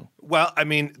explainable? Well, I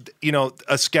mean,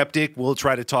 a skeptic will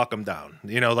try to talk them down.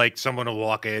 Like someone will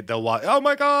walk in, they'll walk, oh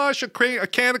my gosh, a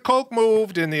can of Coke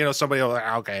moved. And, somebody will like,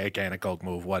 okay, a can of Coke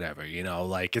moved, whatever.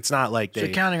 Like, it's not like So they.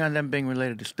 you're counting on them being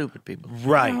related to stupid people.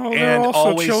 Right. Well, they're and also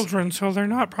always, children, so they're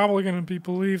not probably going to be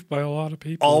believed by a lot of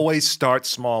people. always start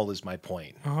small is my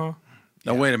point. Uh-huh.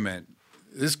 Now, wait a minute.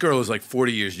 This girl is like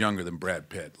 40 years younger than Brad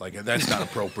Pitt. Like, that's not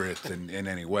appropriate in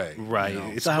any way.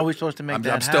 Right. So how are we supposed to make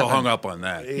that I'm still happen? hung up on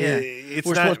that. Yeah. It's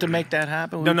We're not- supposed to make that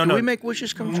happen? No. Do we make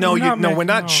wishes come true? No, We're we're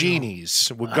not no.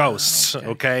 genies. We're ghosts.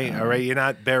 Okay. All right. You're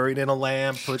not buried in a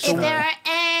lamp. If there are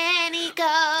any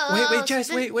ghosts. Wait,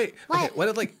 Jess. Wait. What? Okay. What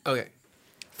if okay?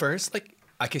 First,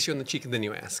 I kiss you on the cheek, and then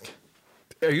you ask,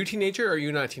 "Are you a teenager or are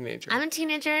you not a teenager?" I'm a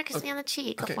teenager. Kiss me on the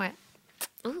cheek. Go Okay. for it.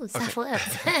 Ooh, soft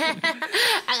lips. Okay.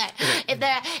 If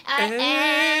there are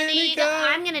any ghosts,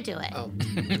 I'm going to do it. Oh.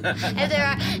 If there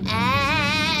are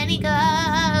any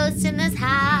ghosts in this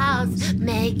house,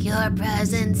 make your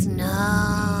presence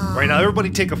known. Right now, everybody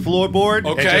take a floorboard and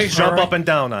Okay. just jump All right. up and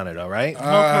down on it. All right.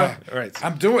 All right.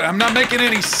 I'm not making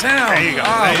any sound. There you go.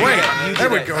 Oh, There you wait. go. There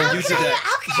we that. go. You did that.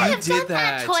 How could I You have done did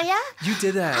that, that. Toya? You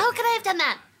did that. How could I have done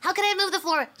that? How could I have moved the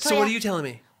floor? So Toya? what are you telling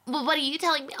me? Well, what are you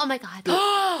telling me? Oh my god.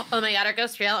 Oh my god, our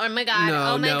ghost real. Oh my god.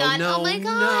 No, oh my no, god. no, oh my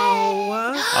god.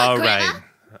 no. All Grandma? right.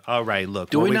 All right. Look.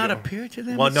 Do what we we not go- appear to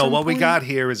them Well, at no. some What we point? got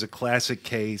here is a classic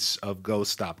case of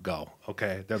ghost stop go.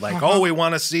 Okay. They're like, oh, we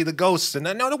want to see the ghosts, and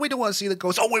then no, we don't want to see the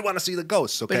ghosts. Oh, we want to see the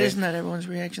ghosts. Okay. But isn't that everyone's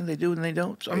reaction? They do and they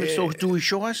don't. I mean, so do we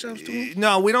show ourselves to them?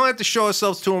 No, we don't have to show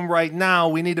ourselves to them right now.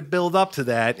 We need to build up to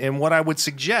that. And what I would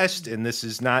suggest, and this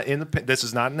is not in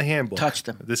the handbook. Touch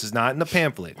them. This is not in the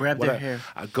pamphlet. Grab What their I- hair.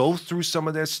 I go through some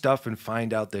of their stuff and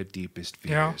find out their deepest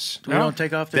Yeah. fears. We don't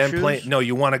take off their shoes? No,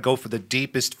 you want to go for the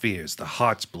deepest fears, the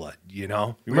heart's blood. You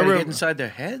know. You remember get inside their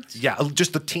heads? Yeah,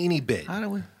 just a teeny bit. How do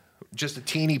we? Just a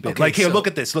teeny bit. Okay, like here, so- look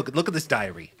at this. Look at this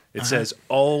diary. It says,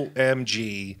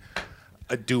 "OMG,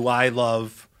 do I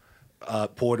love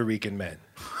Puerto Rican men?"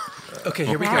 Okay,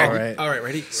 here we go. All right. All right,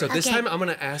 ready? So this Okay. time I'm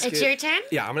gonna ask. It's your turn?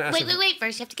 Yeah, I'm gonna ask. Wait.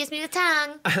 First, you have to kiss me with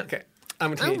tongue. Okay.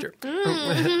 I'm a teenager.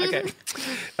 Okay.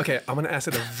 Okay, I'm going to ask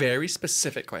it a very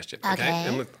specific question. Okay.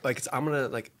 I'm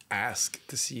going to ask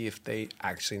to see if they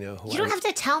actually know who You don't have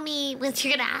to tell me what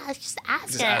you're going to ask. Just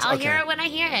ask it. I'll hear it when I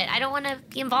hear it. I don't want to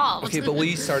be involved. Okay, but will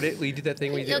you start it? Will you do that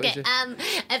thing where you do Okay,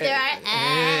 if there are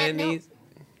any...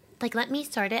 let me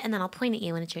start it, and then I'll point at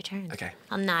you when it's your turn. Okay.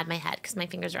 I'll nod my head, because my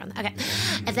fingers are on the... Okay.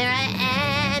 If there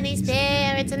are any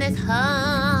spirits in this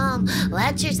home,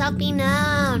 let yourself be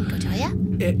known. Go,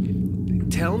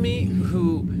 Toya? Tell me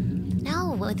who...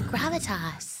 No, with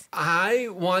gravitas. I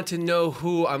want to know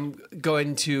who I'm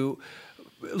going to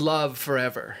love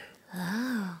forever.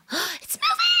 Oh. It's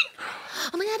moving!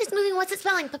 Oh my God, it's moving. What's it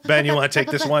spelling? Ben, you want to take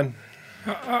this one?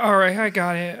 All right, I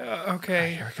got it.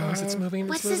 Okay. Here it goes. It's moving.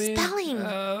 What's the spelling?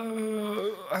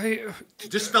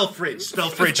 Just spell fridge. Spell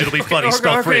fridge. It'll be funny.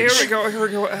 Spell fridge. Here we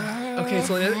go. Okay, it's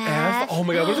an F. Oh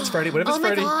my God, what if it's Freddy? What if it's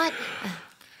Freddy? Oh my God.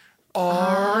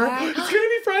 R. It's gonna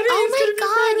be Freddy. Oh my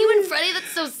God, you and Freddy,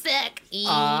 that's so sick. E.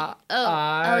 Oh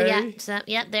yeah. So,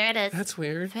 yep, there it is. That's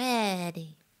weird.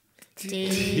 Freddy.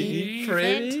 D.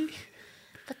 Freddy.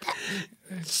 But that.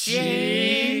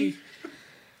 G.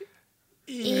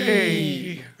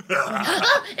 E.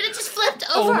 And it just flipped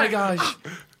over. Oh my gosh.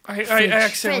 I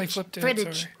accidentally flipped it.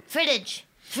 Frittage.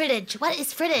 What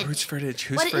is frittage? Who's frittage?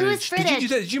 Who is frittage? Did you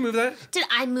do that? Did you move that? Did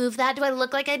I move that? Do I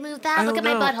look like I moved that? I Look don't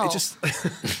at my know. butthole.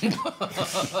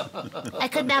 I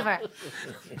could never.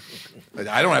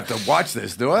 I don't have to watch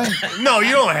this, do I? No,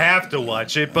 you don't have to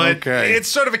watch it, but Okay. it's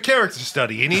sort of a character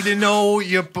study. You need to know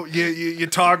your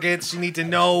targets. You need to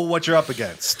know what you're up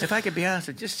against. If I could be honest,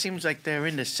 it just seems like they're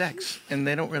into sex and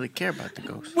they don't really care about the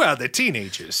ghost. Well, they're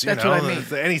teenagers. That's what I mean.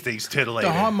 Anything's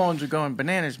titillating. The hormones are going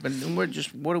bananas, but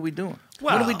what are we doing?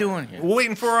 Well, what are we doing here? We're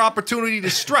waiting for our opportunity to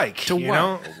strike. To you what?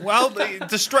 know? Well,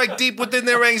 to strike deep within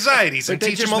their anxieties and But they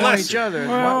teach them just a know lesson. each other.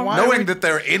 Well, Why Knowing that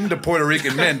they're into Puerto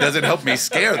Rican men doesn't help me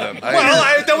scare them.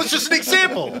 That was just an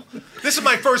example. This is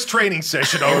my first training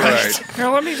session, all right?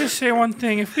 Now, let me just say one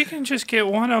thing. If we can just get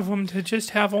one of them to just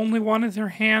have only one of their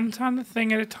hands on the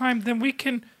thing at a time, then we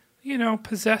can,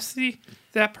 possess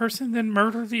that person, then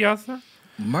murder the other.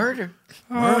 Murder?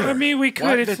 I mean, we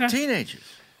could. What, the teenagers?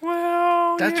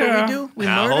 Well, That's yeah. what we do? We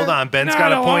Now, murder? hold on. Ben's Not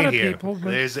got a a lot point of here. people, but-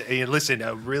 Listen,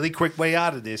 a really quick way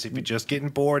out of this, if you're just getting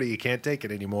bored or you can't take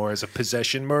it anymore, is a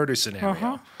possession murder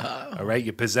scenario. All right,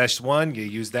 you possess one, you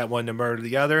use that one to murder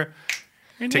the other.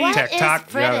 What Tick, is tack, tock.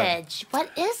 frittage? What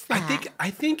is that?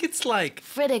 I think it's like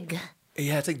Frittig.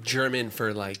 Yeah, it's like German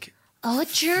for like. Oh, a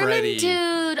German Freddy.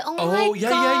 dude. Oh my yeah,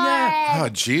 God. Oh,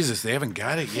 Jesus, they haven't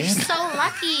got it You're yet. so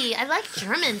lucky. I like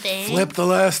German things. Flip the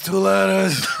last two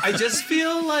letters. I just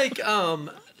feel like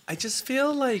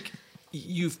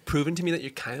you've proven to me that you're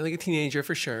kind of like a teenager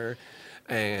for sure.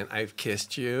 And I've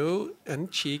kissed you on the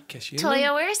cheek, kissed you on Toya,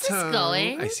 the where's this tongue.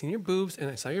 going? I seen your boobs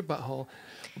and I saw your butthole.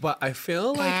 But I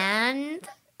feel like And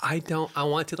I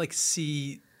want to like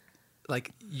see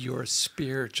like your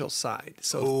spiritual side.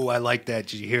 So Oh, I like that.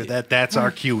 Did you hear that? That's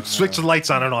our cue. Switch the lights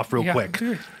on and off real quick.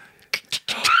 Did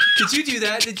you do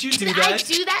that? Did you do Did that? I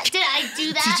do that? Did I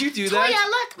do that? Did you do that? Toya,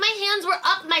 look, my hands were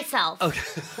up myself. Okay.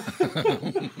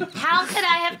 How could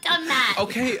I have done that?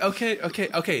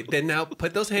 Okay. Then now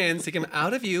put those hands, take them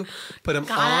out of you, put them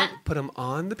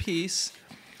on the piece,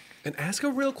 and ask a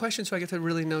real question so I get to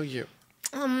really know you.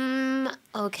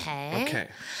 Okay. Okay.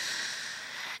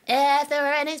 If there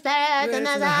were any spirits in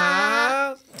this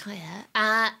house. Oh,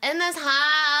 yeah. In this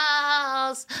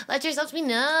house, let yourselves be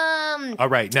numb. All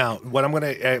right, now what I'm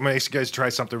gonna ask you guys to try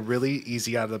something really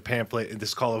easy out of the pamphlet. This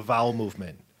is called a vowel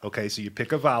movement. Okay, so you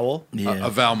pick a vowel. Yeah. A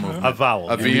vowel movement. A vowel.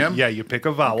 A VM? Yeah, you pick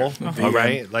a vowel. All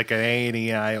right, like an A and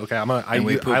E I. Okay, I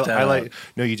like.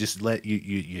 No, you just let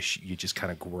you just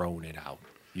kind of groan it out.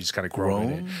 You just kind of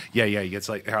groan it. Yeah. It's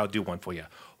like here, I'll do one for you.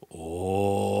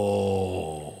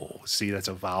 Oh, see, that's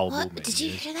a vowel movement. Did you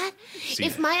hear that? See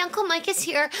If that? my Uncle Mike is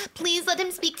here, please let him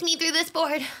speak to me through this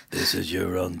board. This is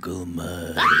your Uncle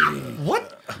Mike.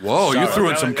 What? Whoa, you threw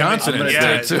in some consonants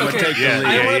there, too. I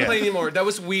don't want to play anymore. That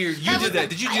was weird. You did that.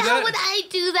 Did you do How that? would I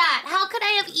do that? How could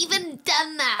I have even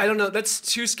done that? I don't know. That's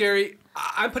too scary.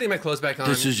 I'm putting my clothes back on.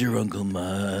 This is your Uncle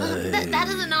Mike. That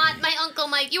is not my Uncle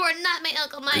Mike. You are not my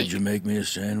Uncle Mike. Could you make me a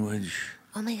sandwich?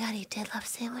 Oh my God, he did love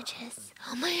sandwiches.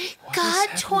 Oh my God,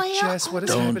 Toya. Jess, what is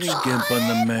Don't happening? skimp on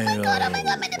the mail.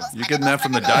 You getting that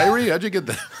from the diary? How'd you get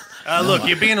that? Look,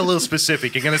 you're being a little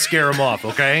specific. You're gonna scare them off,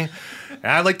 okay?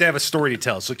 I'd like to have a story to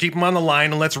tell, so keep them on the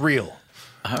line and let's reel.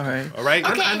 All right.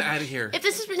 Okay. I'm out of here. If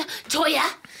this is Toya,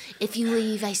 if you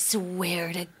leave, I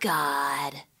swear to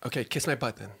God. Okay, kiss my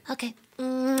butt then. Okay.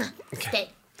 Stay.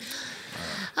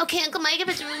 Okay, Uncle Mike, if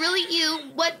it's really you,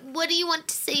 what do you want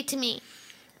to say to me?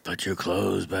 Put your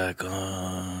clothes back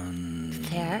on.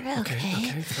 Fair,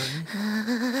 okay.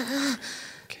 Fine.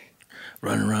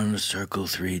 Run around in a circle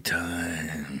 3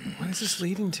 times. What is this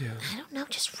leading to? I don't know.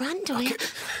 Just run, Toya.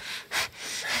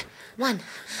 1.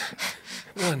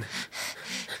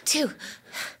 2.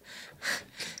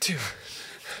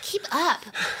 Keep up.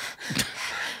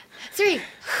 3.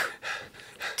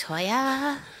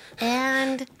 Toya.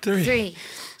 And 3.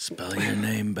 Spell your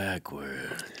name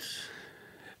backwards.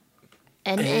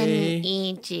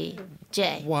 N-N-E-G-J.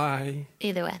 Y.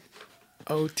 Either way.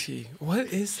 O-T. What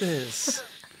is this?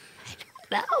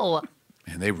 No.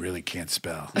 Man, they really can't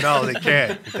spell. No, they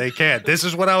can't. They can't. This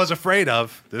is what I was afraid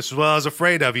of.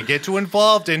 You get too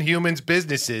involved in humans'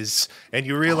 businesses, and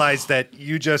you realize that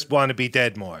you just want to be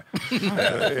dead more.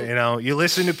 You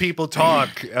listen to people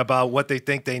talk about what they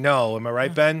think they know. Am I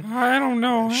right, Ben? I don't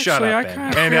know. Shut Actually, up,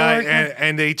 I Ben. kinda feel like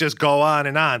And they just go on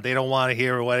and on. They don't want to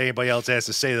hear what anybody else has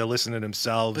to say. They're listening to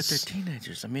themselves. But they're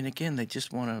teenagers. I mean, again, they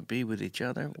just want to be with each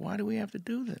other. Why do we have to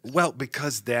do this? Well,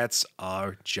 because that's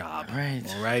our job. Right.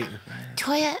 All right?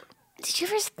 Toya, did you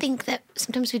ever think that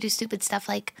sometimes we do stupid stuff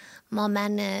like Mall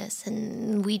Madness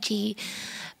and Ouija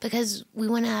because we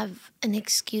want to have an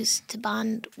excuse to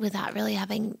bond without really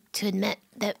having to admit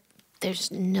that there's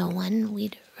no one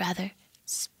we'd rather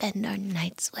spend our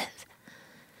nights with?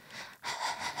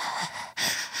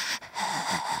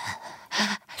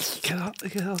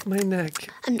 Get off my neck.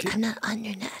 I'm not on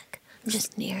your neck. I'm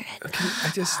just near it. Okay,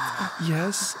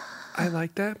 yes, I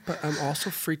like that, but I'm also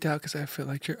freaked out because I feel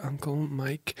like your Uncle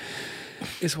Mike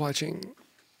is watching.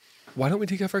 Why don't we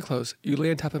take off our clothes? You lay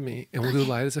on top of me, and we'll do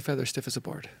light as a feather, stiff as a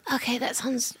board. Okay, that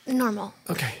sounds normal.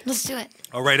 Okay. Let's do it.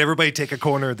 All right, everybody take a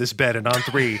corner of this bed, and on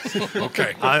 3.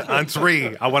 Okay. On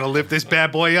 3, I want to lift this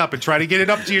bad boy up and try to get it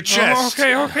up to your chest.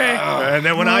 Okay. And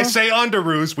then when I say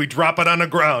underoos, we drop it on the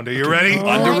ground. Are you ready?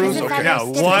 Underoos? Okay. Yeah,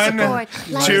 1,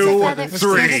 2,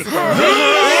 3.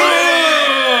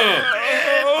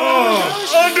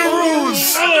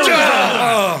 Underoos!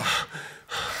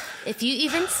 If you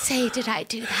even say, did I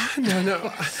do that?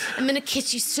 No. I'm going to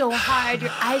kiss you so hard, your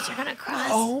eyes are going to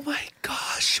cross. Oh my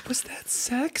gosh, was that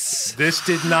sex? This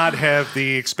did not have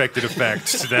the expected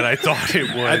effect that I thought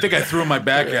it would. I think I threw my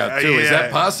back out, too. Is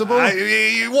that possible?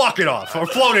 You walk it off or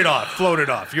float it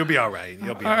off. You'll be all right.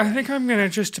 I think I'm going to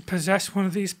just possess one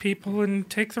of these people and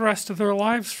take the rest of their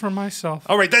lives for myself.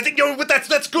 All right, that's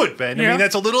good, Ben. Yeah. I mean,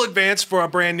 that's a little advanced for our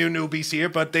brand new newbies here,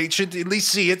 but they should at least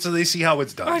see it so they see how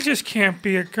it's done. I just can't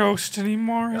be a ghost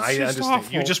anymore. It's I just understand.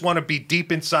 awful. You just want to be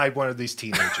deep inside one of these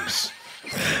teenagers.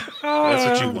 That's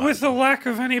what you want. With the lack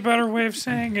of any better way of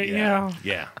saying it, yeah.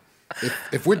 Yeah.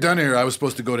 If we're done here, I was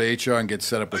supposed to go to HR and get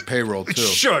set up with payroll, too.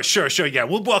 Sure. Yeah,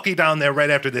 we'll walk you down there right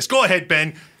after this. Go ahead,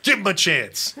 Ben. Give him a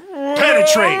chance.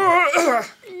 Penetrate. Are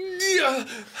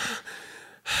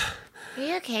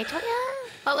you okay, Toya?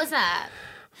 What was that?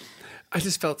 I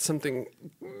just felt something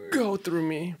go through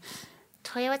me.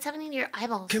 Toya, what's happening to your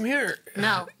eyeballs? Come here.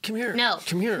 No. Come here. No.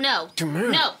 Come here. No. Come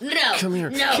here. No. Come here.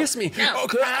 No. Kiss me. No.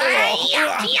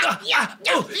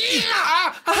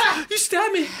 You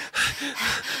stabbed me.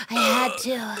 I had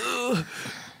to.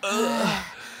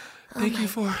 Thank you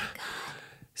for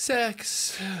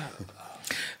sex.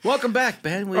 Welcome back,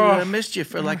 Ben. We missed you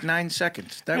for like 9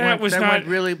 seconds. That went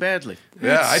really badly.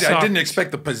 Yeah, I didn't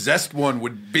expect the possessed one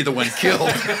would be the one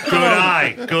killed.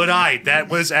 Good eye. That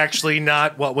was actually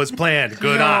not what was planned.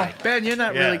 Good eye. Ben, you're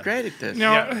not really great at this.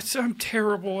 No, I'm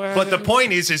terrible at it. But the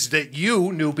point is that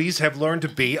you, newbies, have learned to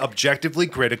be objectively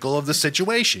critical of the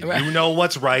situation. Right. You know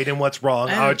what's right and what's wrong.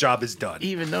 Our job is done.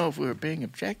 Even though if we were being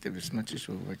objective as much as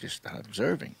we were just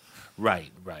observing.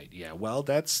 Right. Yeah. Well,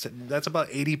 that's about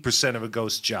 80% of a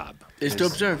ghost job. Is to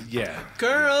observe. Yeah.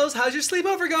 Girls, how's your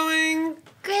sleepover going?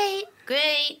 Great.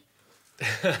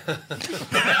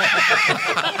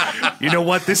 You know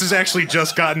what? This has actually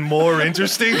just gotten more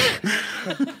interesting.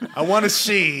 I want to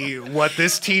see what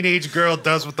this teenage girl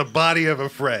does with the body of a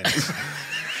friend.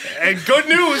 And good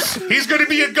news, he's going to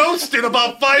be a ghost in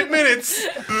about 5 minutes.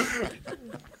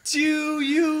 Do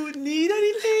you need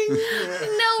anything?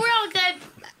 No, we're all good.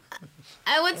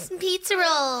 I want some pizza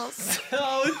rolls.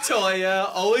 Oh, Toya,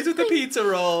 always with the pizza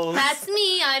rolls. That's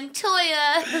me. I'm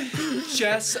Toya.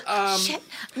 Jess,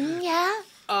 yeah?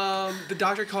 The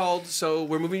doctor called, so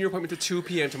we're moving your appointment to 2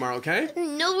 p.m. tomorrow, okay?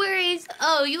 No worries.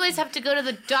 Oh, you guys have to go to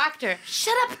the doctor.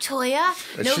 Shut up, Toya.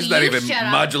 She's not even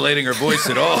modulating her voice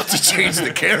at all to change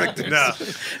the characters. No.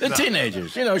 The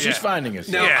teenagers. She's finding us.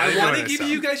 Now, I want to give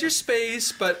you guys your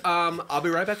space, but I'll be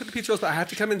right back with the pizza rolls, but I have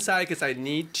to come inside because I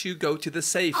need to go to the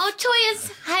safe. Oh,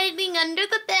 Toya's hiding under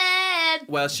the bed.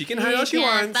 Well, she can hide all she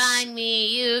wants. You can't find me.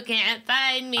 You can't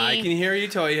find me. I can hear you,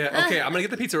 Toya. Okay, I'm going to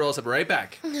get the pizza rolls. I'll be right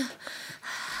back.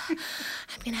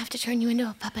 I'm going to have to turn you into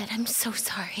a puppet. I'm so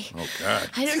sorry. Oh, God.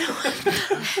 I don't know.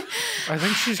 I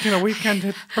think she's going to weekend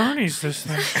at Bernie's this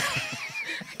thing.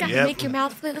 I got to make your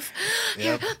mouth move.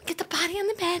 Here, get the body on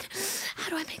the bed. How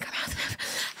do I make her mouth move?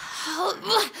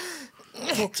 Oh.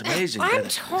 It's amazing. I'm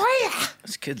Toya.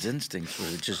 This kid's instincts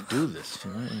would just do this.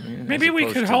 You know? Maybe we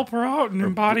could help her out and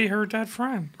embody her dead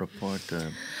friend. Report.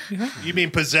 You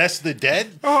mean possess the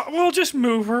dead? Oh, we'll just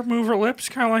move her lips,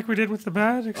 kind of like we did with the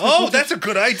bed. Oh, that's a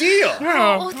good idea.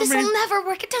 Yeah, Oh, this will never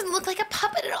work. It doesn't look like a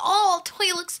puppet at all.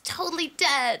 Toya looks totally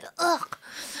dead. Ugh.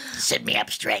 Sit me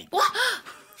up straight. What?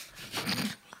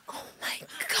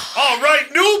 All right,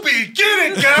 newbie,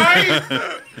 get it,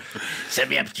 guy. Sit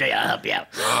me up straight. I'll help you out.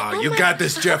 Oh, you got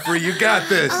this, Jeffrey. You got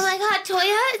this. Oh my God,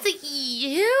 Toya, it's like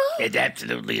you? It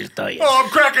absolutely is Toya. Oh, I'm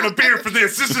cracking a beer for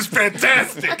this. This is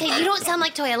fantastic. Okay, you don't sound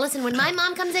like Toya. Listen, when my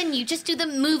mom comes in, you just do the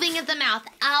moving of the mouth.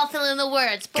 I'll fill in the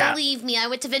words. Believe me, I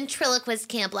went to ventriloquist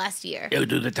camp last year. You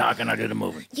do the talking, I'll do the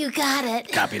moving. You got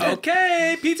it. Copy that.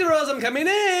 Okay, pizza rolls, I'm coming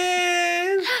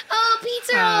in. Oh,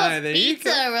 pizza Hi, rolls. there you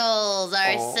Pizza rolls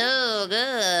are so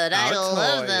good. I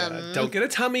love them. Don't get a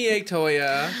tummy ache,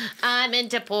 Toya. I'm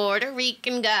into Puerto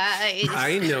Rican guys.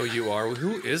 I know you are.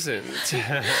 Who isn't?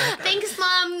 Thanks,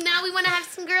 Mom. Now we want to have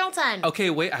some girl time. Okay,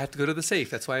 wait. I have to go to the safe.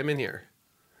 That's why I'm in here.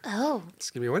 Oh.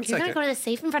 Just give me one You're second. going to go to the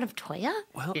safe in front of Toya?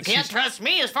 Well, You can't trust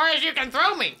me as far as you can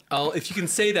throw me. Oh, if you can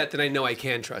say that, then I know I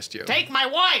can trust you. Take my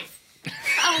wife.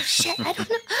 Oh, shit. I don't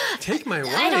know. Take my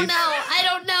wife. I don't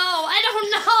know.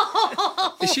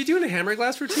 Is she doing a hammer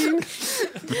glass routine?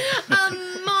 Mom,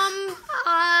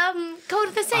 go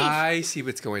to the safe. I see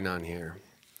what's going on here.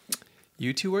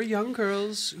 You two are young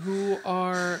girls who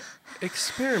are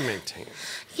experimenting.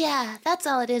 Yeah, that's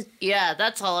all it is. Yeah,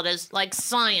 that's all it is. Like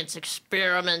science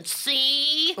experiments.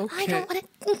 See? Okay. I don't want to.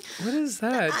 What is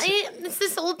that? It's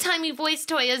this old-timey voice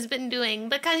Toya's been doing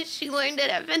because she learned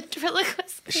it at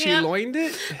ventriloquist camp. She learned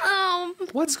it?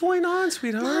 What's going on,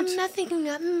 sweetheart? Mom, nothing.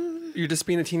 You're just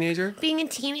being a teenager? Being a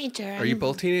teenager. Are you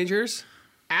both teenagers?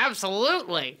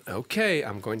 Absolutely. Okay,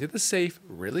 I'm going to the safe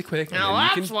really quick. and Now then you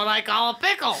that's can... what I call a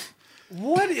pickle.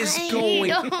 What is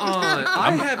going on?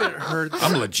 I haven't heard.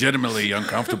 I'm legitimately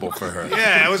uncomfortable for her.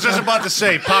 Yeah, I was just about to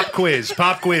say pop quiz,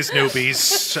 newbies.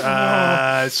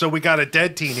 So we got a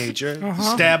dead teenager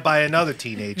stabbed by another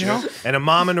teenager, and a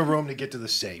mom in a room to get to the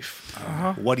safe.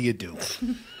 What do you do?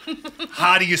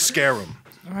 How do you scare them?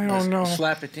 I don't know.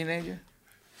 Slap a teenager?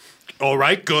 All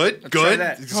right, good. Try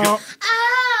that.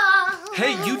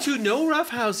 Hey, you two know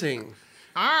roughhousing.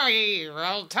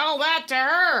 I'll tell that to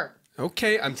her.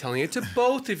 Okay, I'm telling it to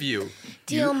both of you.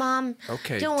 Deal, Mom.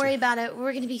 Okay. Don't worry about it.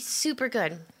 We're going to be super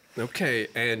good. Okay,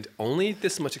 and only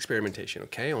this much experimentation,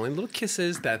 okay? Only little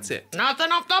kisses, that's it.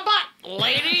 Nothing up the butt,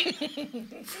 lady.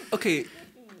 Okay,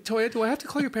 Toya, do I have to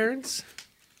call your parents?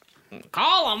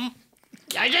 Call them.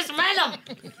 I just met them.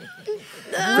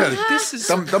 This is...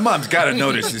 The mom's got to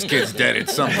notice this kid's dead at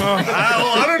some point.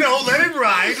 I don't know. Let it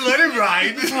ride.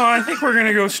 Oh, I think we're going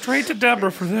to go straight to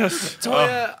Deborah for this.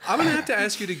 Toya, I'm going to have to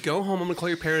ask you to go home. I'm going to call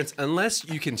your parents unless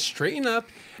you can straighten up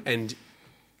and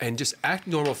just act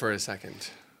normal for a second.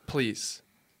 Please.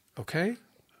 Okay?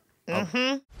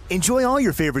 Enjoy all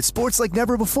your favorite sports like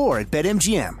never before at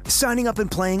BetMGM. Signing up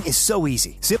and playing is so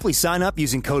easy. Simply sign up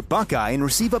using code Buckeye and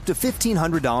receive up to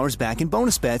 $1,500 back in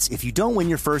bonus bets if you don't win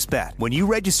your first bet. When you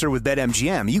register with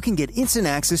BetMGM, you can get instant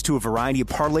access to a variety of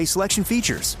parlay selection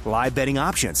features, live betting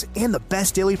options, and the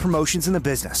best daily promotions in the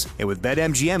business. And with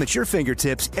BetMGM at your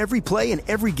fingertips, every play and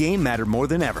every game matter more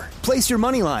than ever. Place your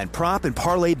moneyline, prop, and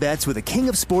parlay bets with the king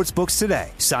of sportsbooks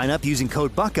today. Sign up using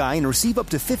code Buckeye and receive up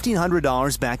to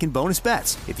 $1,500 back in bonus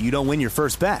bets if you don't win your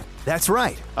first bet. That's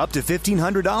right, up to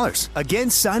 $1,500. Again,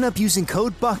 sign up using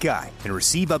code Buckeye and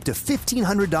receive up to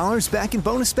 $1,500 back in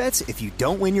bonus bets if you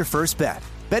don't win your first bet.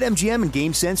 BetMGM and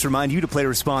GameSense remind you to play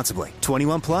responsibly.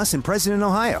 21 plus and present in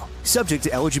Ohio. Subject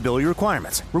to eligibility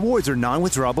requirements. Rewards are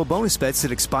non-withdrawable bonus bets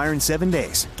that expire in 7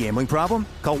 days. Gambling problem?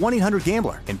 Call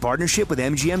 1-800-GAMBLER in partnership with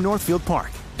MGM Northfield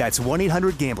Park. That's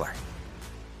 1-800-GAMBLER.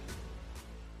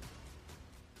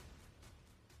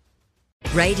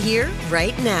 Right here,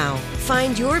 right now.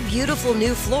 Find your beautiful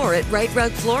new floor at Right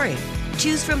Rug Flooring.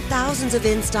 Choose from thousands of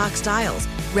in-stock styles,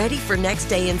 ready for next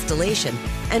day installation,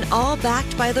 and all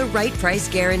backed by the right price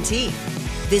guarantee.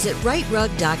 Visit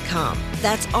rightrug.com.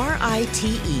 That's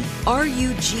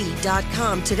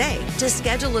RITERUG.com today to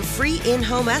schedule a free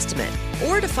in-home estimate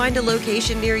or to find a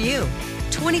location near you.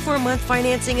 24-month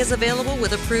financing is available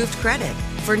with approved credit.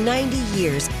 For 90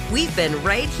 years, we've been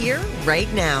right here,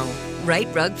 right now. Right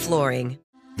Rug Flooring.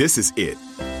 This is it.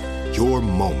 Your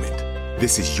moment.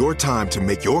 This is your time to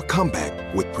make your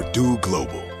comeback with Purdue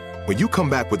Global. When you come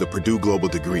back with a Purdue Global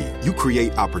degree, you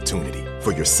create opportunity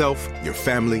for yourself, your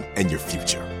family, and your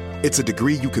future. It's a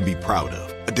degree you can be proud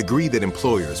of, a degree that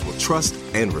employers will trust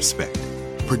and respect.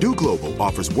 Purdue Global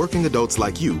offers working adults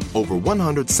like you over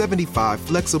 175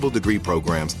 flexible degree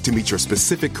programs to meet your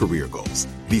specific career goals.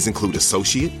 These include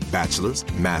associate, bachelor's,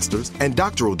 master's, and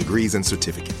doctoral degrees and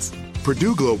certificates.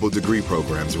 Purdue Global degree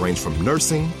programs range from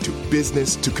nursing to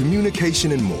business to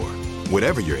communication and more.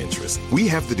 Whatever your interest, we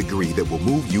have the degree that will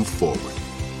move you forward.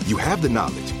 You have the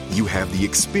knowledge, you have the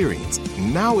experience.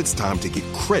 Now it's time to get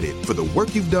credit for the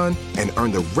work you've done and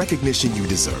earn the recognition you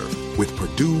deserve with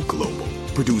Purdue Global,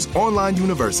 Purdue's online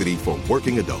university for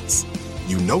working adults.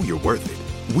 You know you're worth it.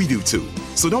 We do too.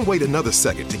 So don't wait another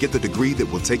second to get the degree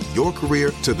that will take your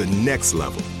career to the next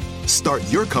level. Start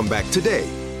your comeback today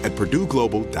at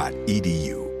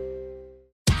purdueglobal.edu.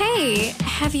 Hey,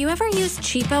 have you ever used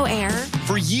Cheapo Air?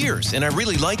 For years, and I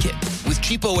really like it. With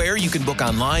Cheapo Air, you can book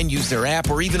online, use their app,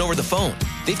 or even over the phone.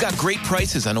 They've got great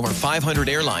prices on over 500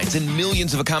 airlines and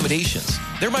millions of accommodations.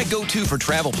 They're my go-to for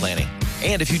travel planning.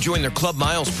 And if you join their Club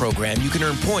Miles program, you can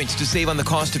earn points to save on the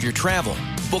cost of your travel.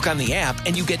 Book on the app,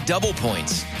 and you get double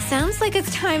points. Sounds like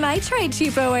it's time I tried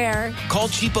Cheapo Air. Call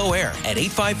Cheapo Air at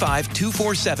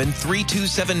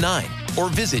 855-247-3279 or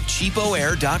visit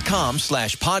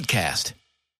cheapoair.com/podcast.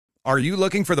 Are you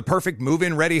looking for the perfect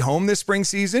move-in ready home this spring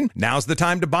season? Now's the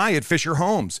time to buy at Fisher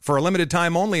Homes. For a limited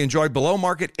time only, enjoy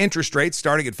below-market interest rates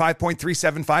starting at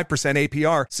 5.375%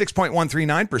 APR,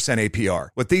 6.139% APR.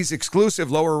 With these exclusive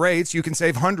lower rates, you can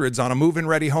save hundreds on a move-in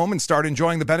ready home and start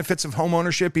enjoying the benefits of home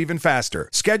ownership even faster.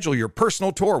 Schedule your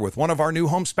personal tour with one of our new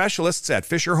home specialists at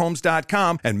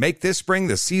FisherHomes.com and make this spring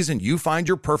the season you find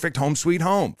your perfect home sweet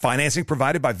home. Financing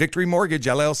provided by Victory Mortgage,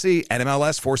 LLC,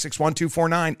 NMLS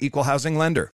 461249, Equal Housing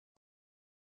Lender.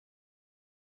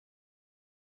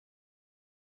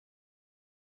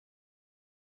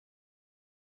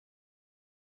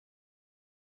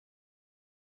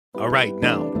 All right,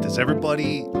 now, does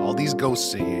everybody, all these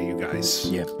ghosts in here, you guys?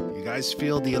 Yeah. You guys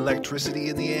feel the electricity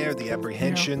in the air, the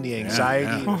apprehension, the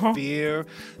anxiety, the fear?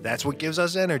 That's what gives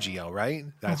us energy, all right?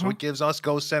 That's what gives us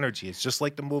ghost energy. It's just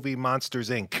like the movie Monsters,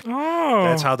 Inc. Oh.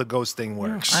 That's how the ghost thing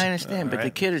works. I understand, but All the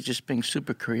right? kid is just being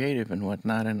super creative and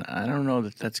whatnot, and I don't know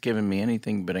that that's giving me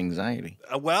anything but anxiety.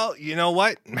 Well, you know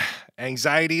what?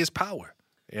 Anxiety is power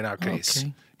in our case.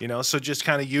 Okay. You know, so just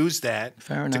kind of use that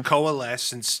to enough.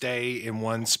 coalesce and stay in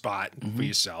one spot for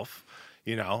yourself,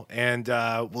 you know, and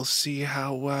we'll see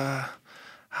how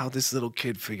this little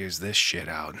kid figures this shit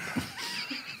out.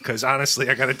 Because honestly,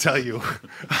 I got to tell you,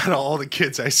 out of all the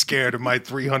kids I scared in my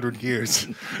 300 years,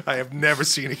 I have never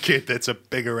seen a kid that's a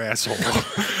bigger asshole.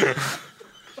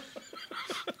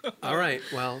 All right,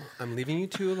 well, I'm leaving you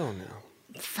two alone now.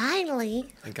 Finally.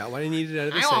 I got what I needed out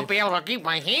of the I safe. won't be able to keep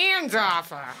my hands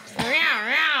off her.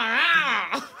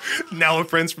 Now we're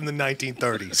friends from the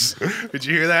 1930s. Did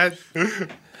you hear that?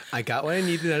 I got what I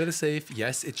needed out of the safe.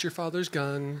 Yes, it's your father's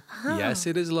gun. Yes,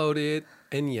 it is loaded.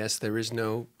 And yes, there is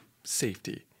no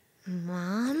safety.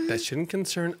 Mom? That shouldn't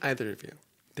concern either of you.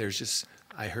 There's just,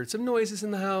 I heard some noises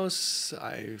in the house.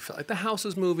 I felt like the house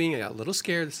was moving. I got a little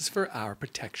scared. This is for our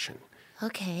protection.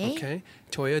 Okay. Okay.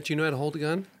 Toya, do you know how to hold a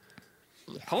gun?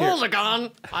 Hold a gun.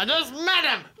 I just met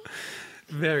him.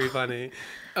 Very funny.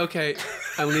 Okay,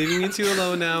 I'm leaving you two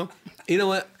alone now. You know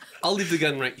what? I'll leave the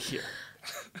gun right here.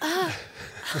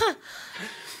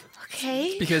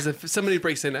 Okay. Because if somebody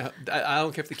breaks in, I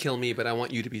don't care if they kill me, but I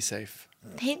want you to be safe.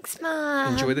 Thanks,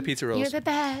 Mom. Enjoy the pizza rolls. You're the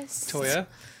best. Toya?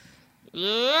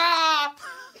 Yeah.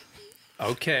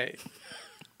 Okay.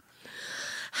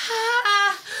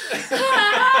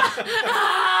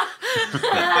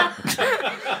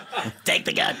 Take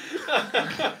the gun.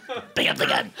 Pick up the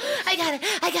gun. I got it.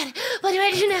 What do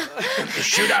I do now? Just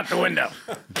shoot out the window.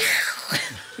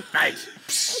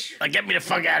 Nice. Now get me the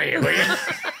fuck out of here, will you?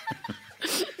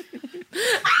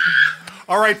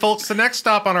 All right, folks, the next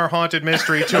stop on our Haunted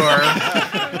Mystery Tour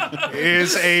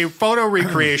is a photo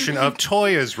recreation of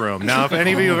Toya's room. Now, if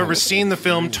any of you have ever seen the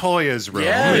film Toya's Room,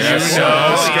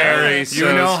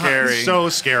 so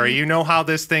scary. You know how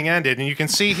this thing ended, and you can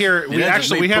see here we have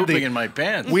the in my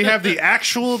pants. we have the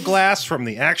actual glass from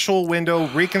the actual window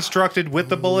reconstructed with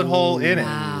the bullet hole in it.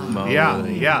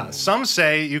 Yeah. Some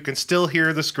say you can still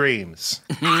hear the screams.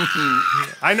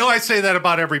 I know I say that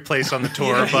about every place on the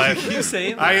tour, but You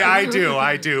saying that?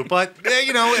 I do. But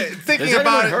you know, thinking Has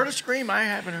about anyone it. heard a scream? I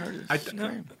haven't heard a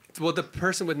scream. Well, the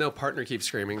person with no partner keeps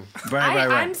screaming.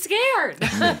 I'm scared.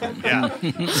 Yeah.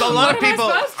 So a lot of people.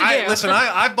 Listen.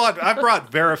 I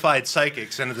brought verified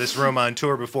psychics into this room on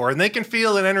tour before, and they can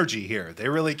feel an energy here. They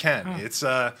really can. It's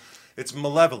It's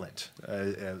malevolent.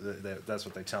 That's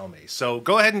what they tell me. So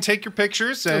go ahead and take your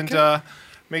pictures and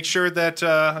make sure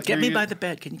that get me by the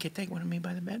bed. Can you take one of me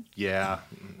by the bed? Yeah.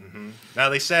 Mm-hmm. Now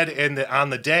they said on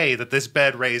the day that this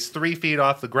bed raised 3 feet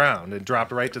off the ground and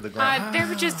dropped right to the ground. They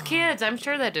were just kids. I'm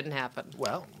sure that didn't happen.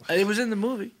 Well, it was in the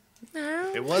movie.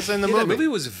 No. It was in the movie. That movie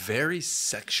was very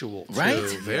sexual, too. Right?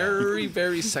 Very,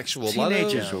 very sexual.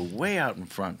 Teenagers were way out in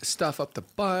front. Stuff up the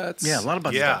butts. Yeah, a lot of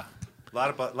butt stuff. A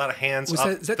lot of hands Was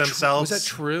up that themselves. Was that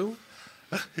true?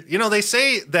 You know, they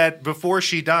say that before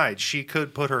she died, she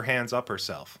could put her hands up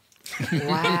herself.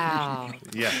 Wow.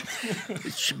 Yeah.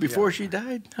 Before she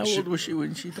died? How old was she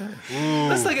when she died?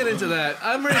 Let's not get into that.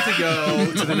 I'm ready to go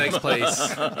to the next place.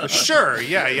 Sure.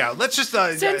 Yeah. Let's just...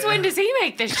 Since when does he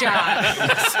make the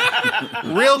shot?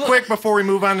 Real quick before we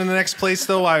move on to the next place,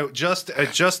 though, I just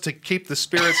to keep the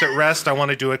spirits at rest, I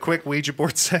want to do a quick Ouija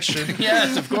board session.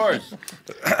 Yes, of course.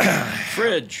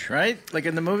 Fridge, right? Like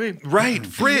in the movie? Right,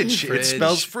 fridge. It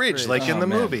spells fridge, like in the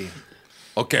movie.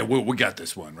 Okay, we got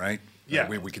this one, right? Yeah,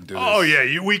 we can do this. Oh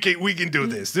yeah, we can do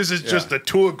this. This is just a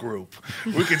tour group.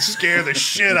 We can scare the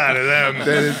shit out of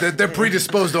them. They're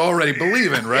predisposed to already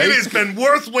believing, right? It has been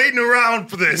worth waiting around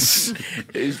for this.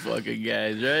 These fucking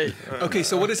guys, right? Okay,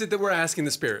 so what is it that we're asking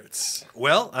the spirits?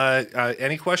 Well,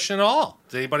 any question at all?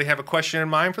 Does anybody have a question in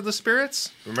mind for the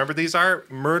spirits? Remember, these are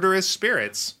murderous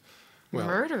spirits. Well,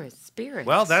 murderous spirits.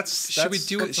 Well, that's should we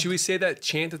say that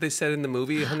chant that they said in the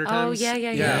movie 100 times? Oh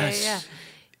yeah.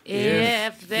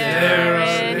 If there are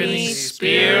any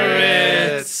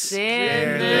spirits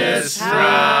in this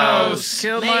house,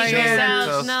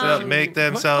 make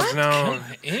themselves known.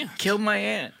 Kill my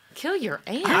aunt. Kill your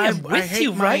aunt? I'm with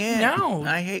you right now.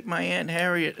 I hate my Aunt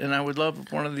Harriet, and I would love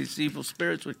if one of these evil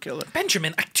spirits would kill her.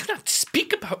 Benjamin, I do not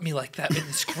speak about me like that in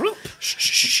this group.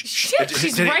 Shit,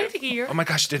 she's right here. Oh my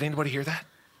gosh, did anybody hear that?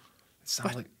 It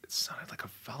sounded like a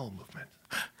vowel movement.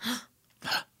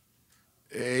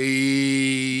 There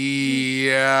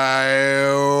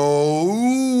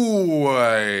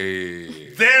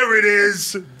it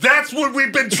is. That's what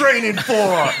we've been training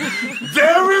for.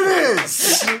 There it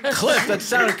is. Cliff, that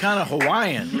sounded kind of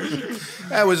Hawaiian.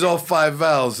 That was all 5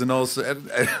 vowels, and also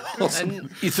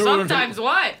you threw sometimes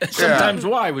what? Sometimes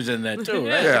Y was in that too,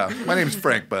 right? Yeah. My name's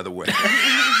Frank, by the way.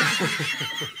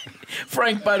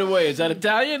 Frank, by the way, is that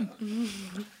Italian?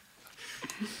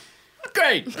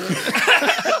 Great.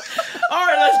 All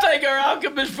right, let's thank our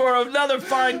alchemist for another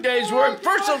fine day's work.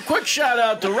 First, a quick shout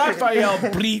out to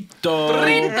Rafael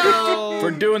Brito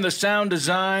for doing the sound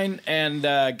design, and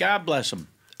God bless him.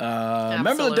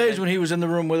 Remember the days when he was in the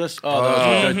room with us? Oh,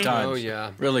 those were good times. Oh,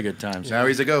 yeah. Really good times. Now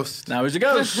he's a ghost.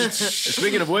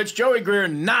 Speaking of which, Joey Greer,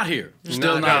 not here.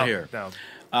 Still not here. No.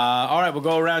 All right, we'll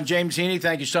go around. James Heaney,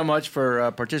 thank you so much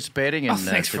for participating in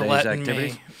thanks for today's letting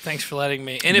activity. me. Thanks for letting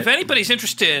me. And if anybody's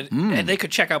interested, they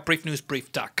could check out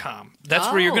briefnewsbrief.com. That's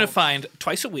where you're going to find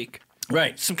twice a week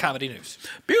some comedy news.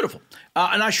 Beautiful.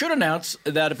 And I should announce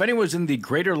that if anyone's in the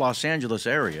greater Los Angeles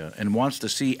area and wants to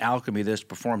see Alchemy This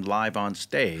performed live on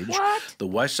stage, the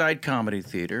West Side Comedy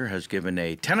Theater has given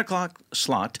a 10 o'clock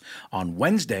slot on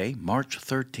Wednesday, March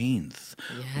 13th.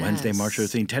 Yes. Wednesday, March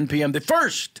 13th, 10 p.m., the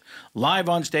first live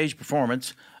on stage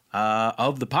performance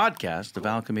of the podcast of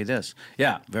Alchemy This.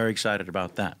 Yeah, very excited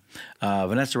about that.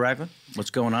 Vanessa Ragland, what's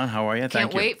going on? How are you?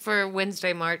 Can't wait for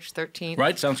Wednesday, March 13th.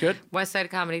 Right, sounds good. West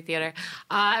Side Comedy Theater.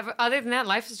 Other than that,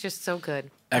 life is just so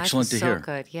good. Excellent to hear. So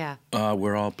good, yeah.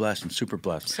 We're all blessed and super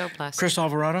blessed. So blessed. Chris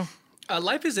Alvarado?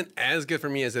 Life isn't as good for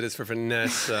me as it is for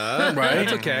Vanessa. Right.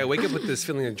 That's okay. I wake up with this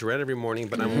feeling of dread every morning,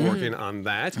 but I'm working on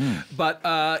that. But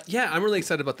yeah, I'm really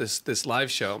excited about this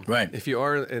live show. Right. If you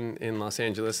are in Los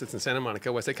Angeles, it's in Santa Monica,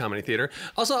 West Side Comedy Theater.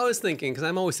 Also, I was thinking, because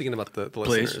I'm always thinking about the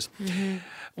listeners.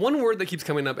 One word that keeps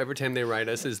coming up every time they write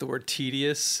us is the word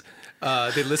tedious.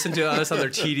 They listen to us on their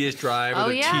tedious drive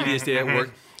or their tedious day at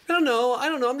work. I don't know.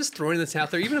 I'm just throwing this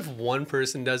out there. Even if one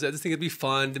person does it, I just think it'd be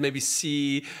fun to maybe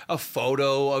see a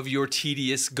photo of your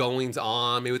tedious goings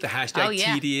on, maybe with the hashtag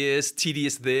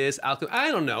tedious this, alchemy. I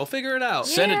don't know. Figure it out.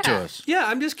 Send it to us. Yeah,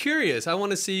 I'm just curious. I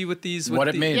want to see what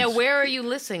it means. Yeah, where are you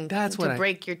listening to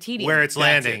break your tedium? Where it's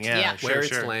landing, yeah. Where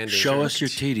it's landing. Show us your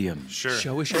tedium. Sure.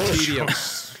 Show us your tedium.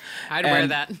 I'd wear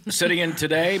that. Sitting in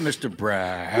today, Mr.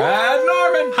 Brad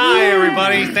Norman. Hi,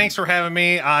 everybody. Thanks for having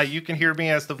me. You can hear me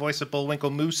as the voice of Bullwinkle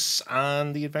Moose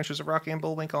on The Adventures of Rocky and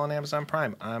Bullwinkle on Amazon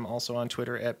Prime. I'm also on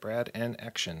Twitter at Brad N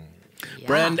Action. Yeah.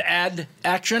 Brand Ad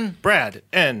Action? Brad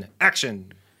N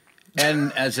Action.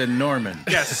 N as in Norman.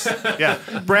 Yes. Yeah.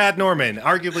 Brad Norman.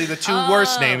 Arguably the two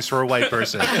worst names for a white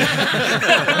person.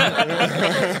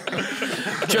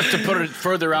 Just to put it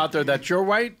further out there that you're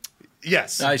white?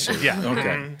 Yes. I see. Yeah.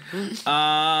 Okay.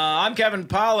 I'm Kevin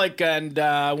Pollak, and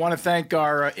I want to thank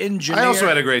our engineer. I also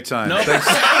had a great time. Nope. Thanks.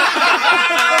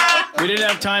 We didn't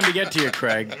have time to get to you,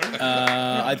 Craig.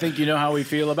 I think you know how we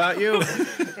feel about you,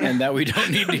 and that we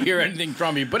don't need to hear anything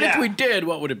from you. But if we did,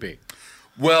 what would it be?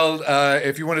 Well,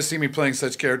 if you want to see me playing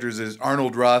such characters as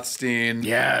Arnold Rothstein,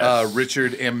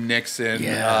 Richard M. Nixon,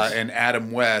 and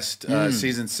Adam West,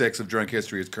 season 6 of Drunk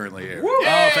History is currently aired.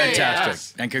 Oh, fantastic.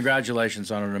 Yes. And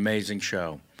congratulations on an amazing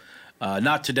show.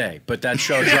 Not today, but that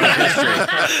show, Drunk History.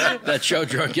 That show,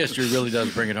 Drunk History, really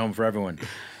does bring it home for everyone.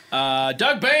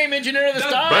 Doug Boehm, engineer of the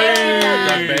stars.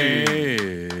 Doug Boehm.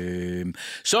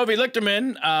 Sophie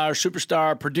Lichterman, our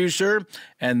superstar producer,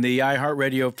 and the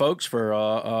iHeartRadio folks for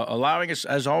allowing us,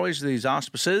 as always, these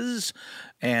auspices.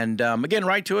 And again,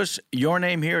 write to us, your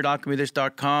name here at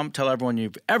alchemythis.com. Tell everyone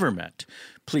you've ever met,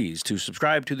 please, to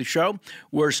subscribe to the show.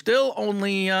 We're still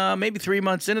only maybe 3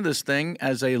 months into this thing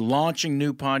as a launching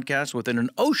new podcast within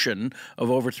an ocean of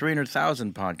over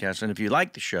 300,000 podcasts. And if you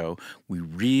like the show, we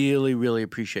really, really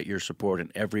appreciate your support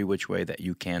in every which way that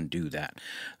you can do that.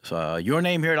 So your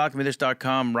name here at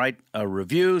alchemythis.com. Write a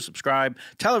review, subscribe,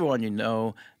 tell everyone you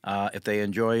know if they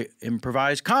enjoy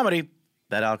improvised comedy,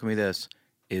 that Alchemy This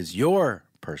is your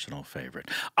personal favorite.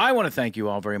 I want to thank you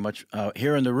all very much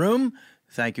here in the room.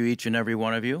 Thank you, each and every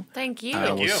one of you. Thank you.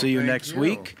 We'll see you next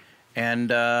week.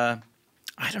 And I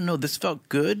don't know, this felt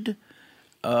good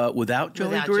without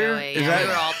Joey Greer. Joey. Is Yeah, that, we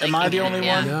were all am I the only thinking,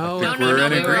 one? No, No, we're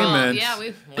in we were all- agreement.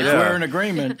 If we're in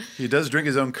agreement. He does drink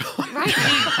his own coffee. Right.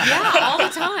 Yeah, all the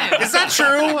time. Is that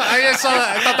true? I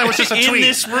thought that was just a tweet. In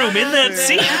this room, in that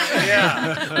seat.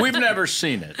 Yeah. We've never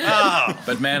seen it. Oh.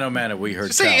 But man, oh man, have we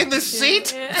heard Say tell. in the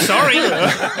seat? Sorry.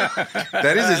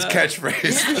 That is his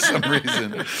catchphrase for some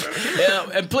reason. Yeah,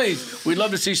 and please, we'd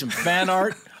love to see some fan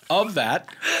art of that.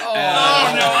 Oh, no,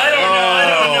 I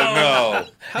don't know. No.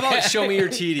 How about show me your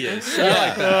tedious?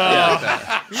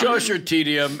 Yeah. Show us your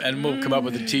tedium, and we'll come up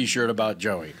with a T-shirt about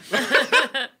Joey.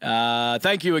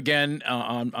 Thank you again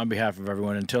on behalf of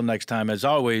everyone. Until next time, as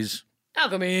always.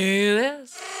 Alchemy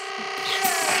This.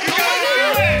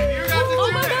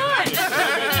 Oh my God!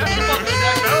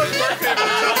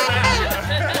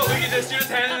 We can just use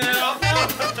handing that off now.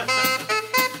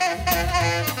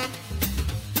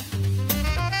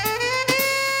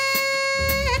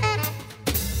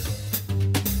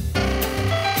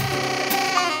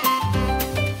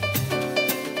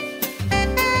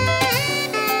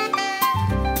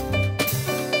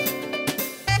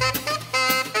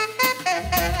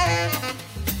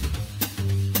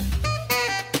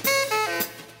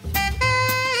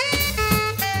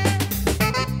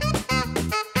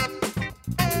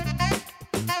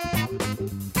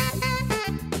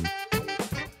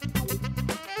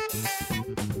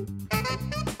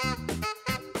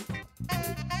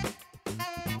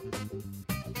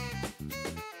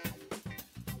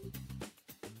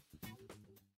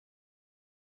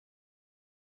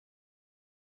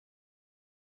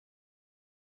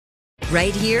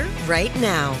 Right here, right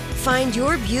now. Find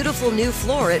your beautiful new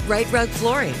floor at Right Rug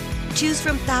Flooring. Choose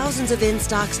from thousands of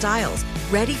in-stock styles,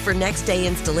 ready for next day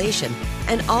installation,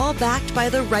 and all backed by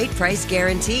the right price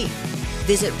guarantee.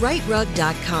 Visit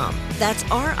rightrug.com. That's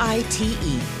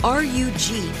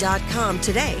RITERUG.com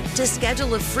today to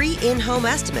schedule a free in-home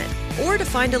estimate or to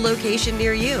find a location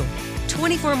near you.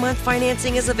 24-month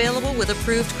financing is available with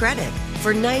approved credit.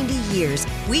 For 90 years,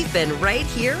 we've been right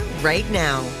here, right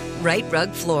now. Right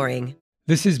Rug Flooring.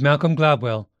 This is Malcolm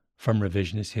Gladwell from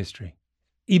Revisionist History.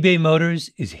 eBay Motors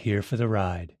is here for the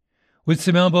ride. With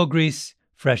some elbow grease,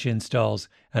 fresh installs,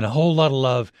 and a whole lot of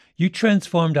love, you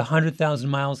transformed 100,000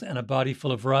 miles and a body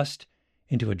full of rust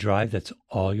into a drive that's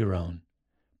all your own.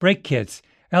 Brake kits,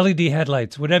 LED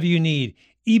headlights, whatever you need,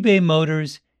 eBay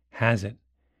Motors has it.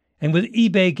 And with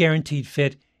eBay Guaranteed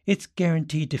Fit, it's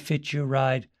guaranteed to fit your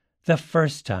ride the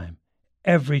first time,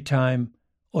 every time,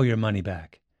 or your money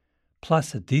back.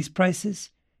 Plus, at these prices,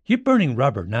 you're burning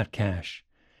rubber, not cash.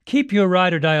 Keep your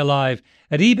ride or die alive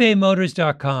at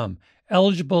ebaymotors.com.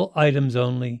 Eligible items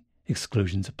only.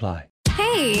 Exclusions apply.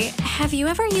 Hey, have you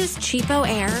ever used Cheapo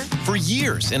Air? For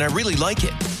years, and I really like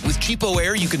it. With Cheapo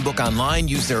Air, you can book online,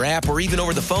 use their app, or even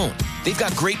over the phone. They've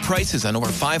got great prices on over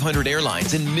 500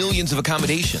 airlines and millions of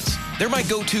accommodations. They're my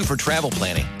go-to for travel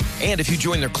planning. And if you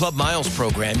join their Club Miles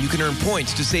program, you can earn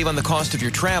points to save on the cost of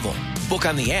your travel. Book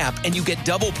on the app, and you get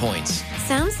double points.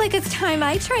 Sounds like it's time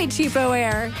I tried Cheapo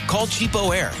Air. Call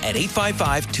Cheapo Air at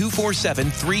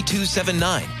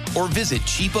 855-247-3279 or visit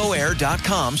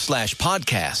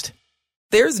cheapoair.com/podcast.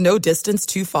 There's no distance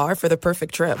too far for the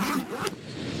perfect trip.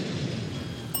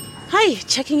 Hi,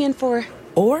 checking in for...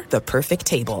 Or the perfect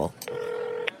table.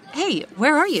 Hey,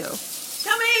 where are you?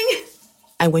 Coming!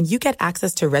 And when you get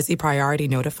access to Resi Priority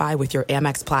Notify with your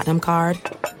Amex Platinum card...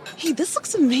 Hey, this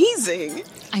looks amazing.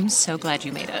 I'm so glad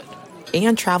you made it.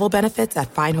 And travel benefits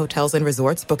at fine hotels and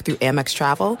resorts booked through Amex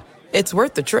Travel, it's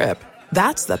worth the trip.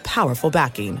 That's the powerful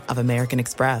backing of American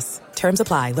Express. Terms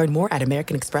apply. Learn more at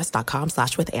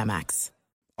americanexpress.com/withAmex.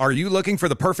 Are you looking for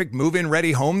the perfect move-in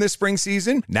ready home this spring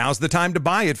season? Now's the time to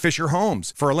buy at Fisher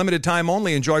Homes. For a limited time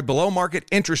only, enjoy below-market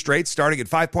interest rates starting at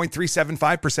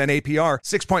 5.375% APR,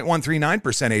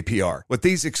 6.139% APR. With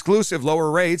these exclusive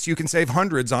lower rates, you can save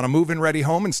hundreds on a move-in ready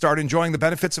home and start enjoying the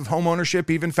benefits of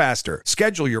homeownership even faster.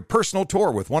 Schedule your personal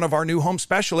tour with one of our new home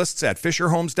specialists at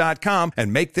FisherHomes.com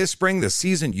and make this spring the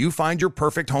season you find your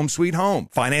perfect home sweet home.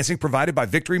 Financing provided by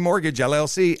Victory Mortgage,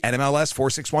 LLC, NMLS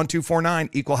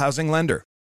 461249, Equal Housing Lender.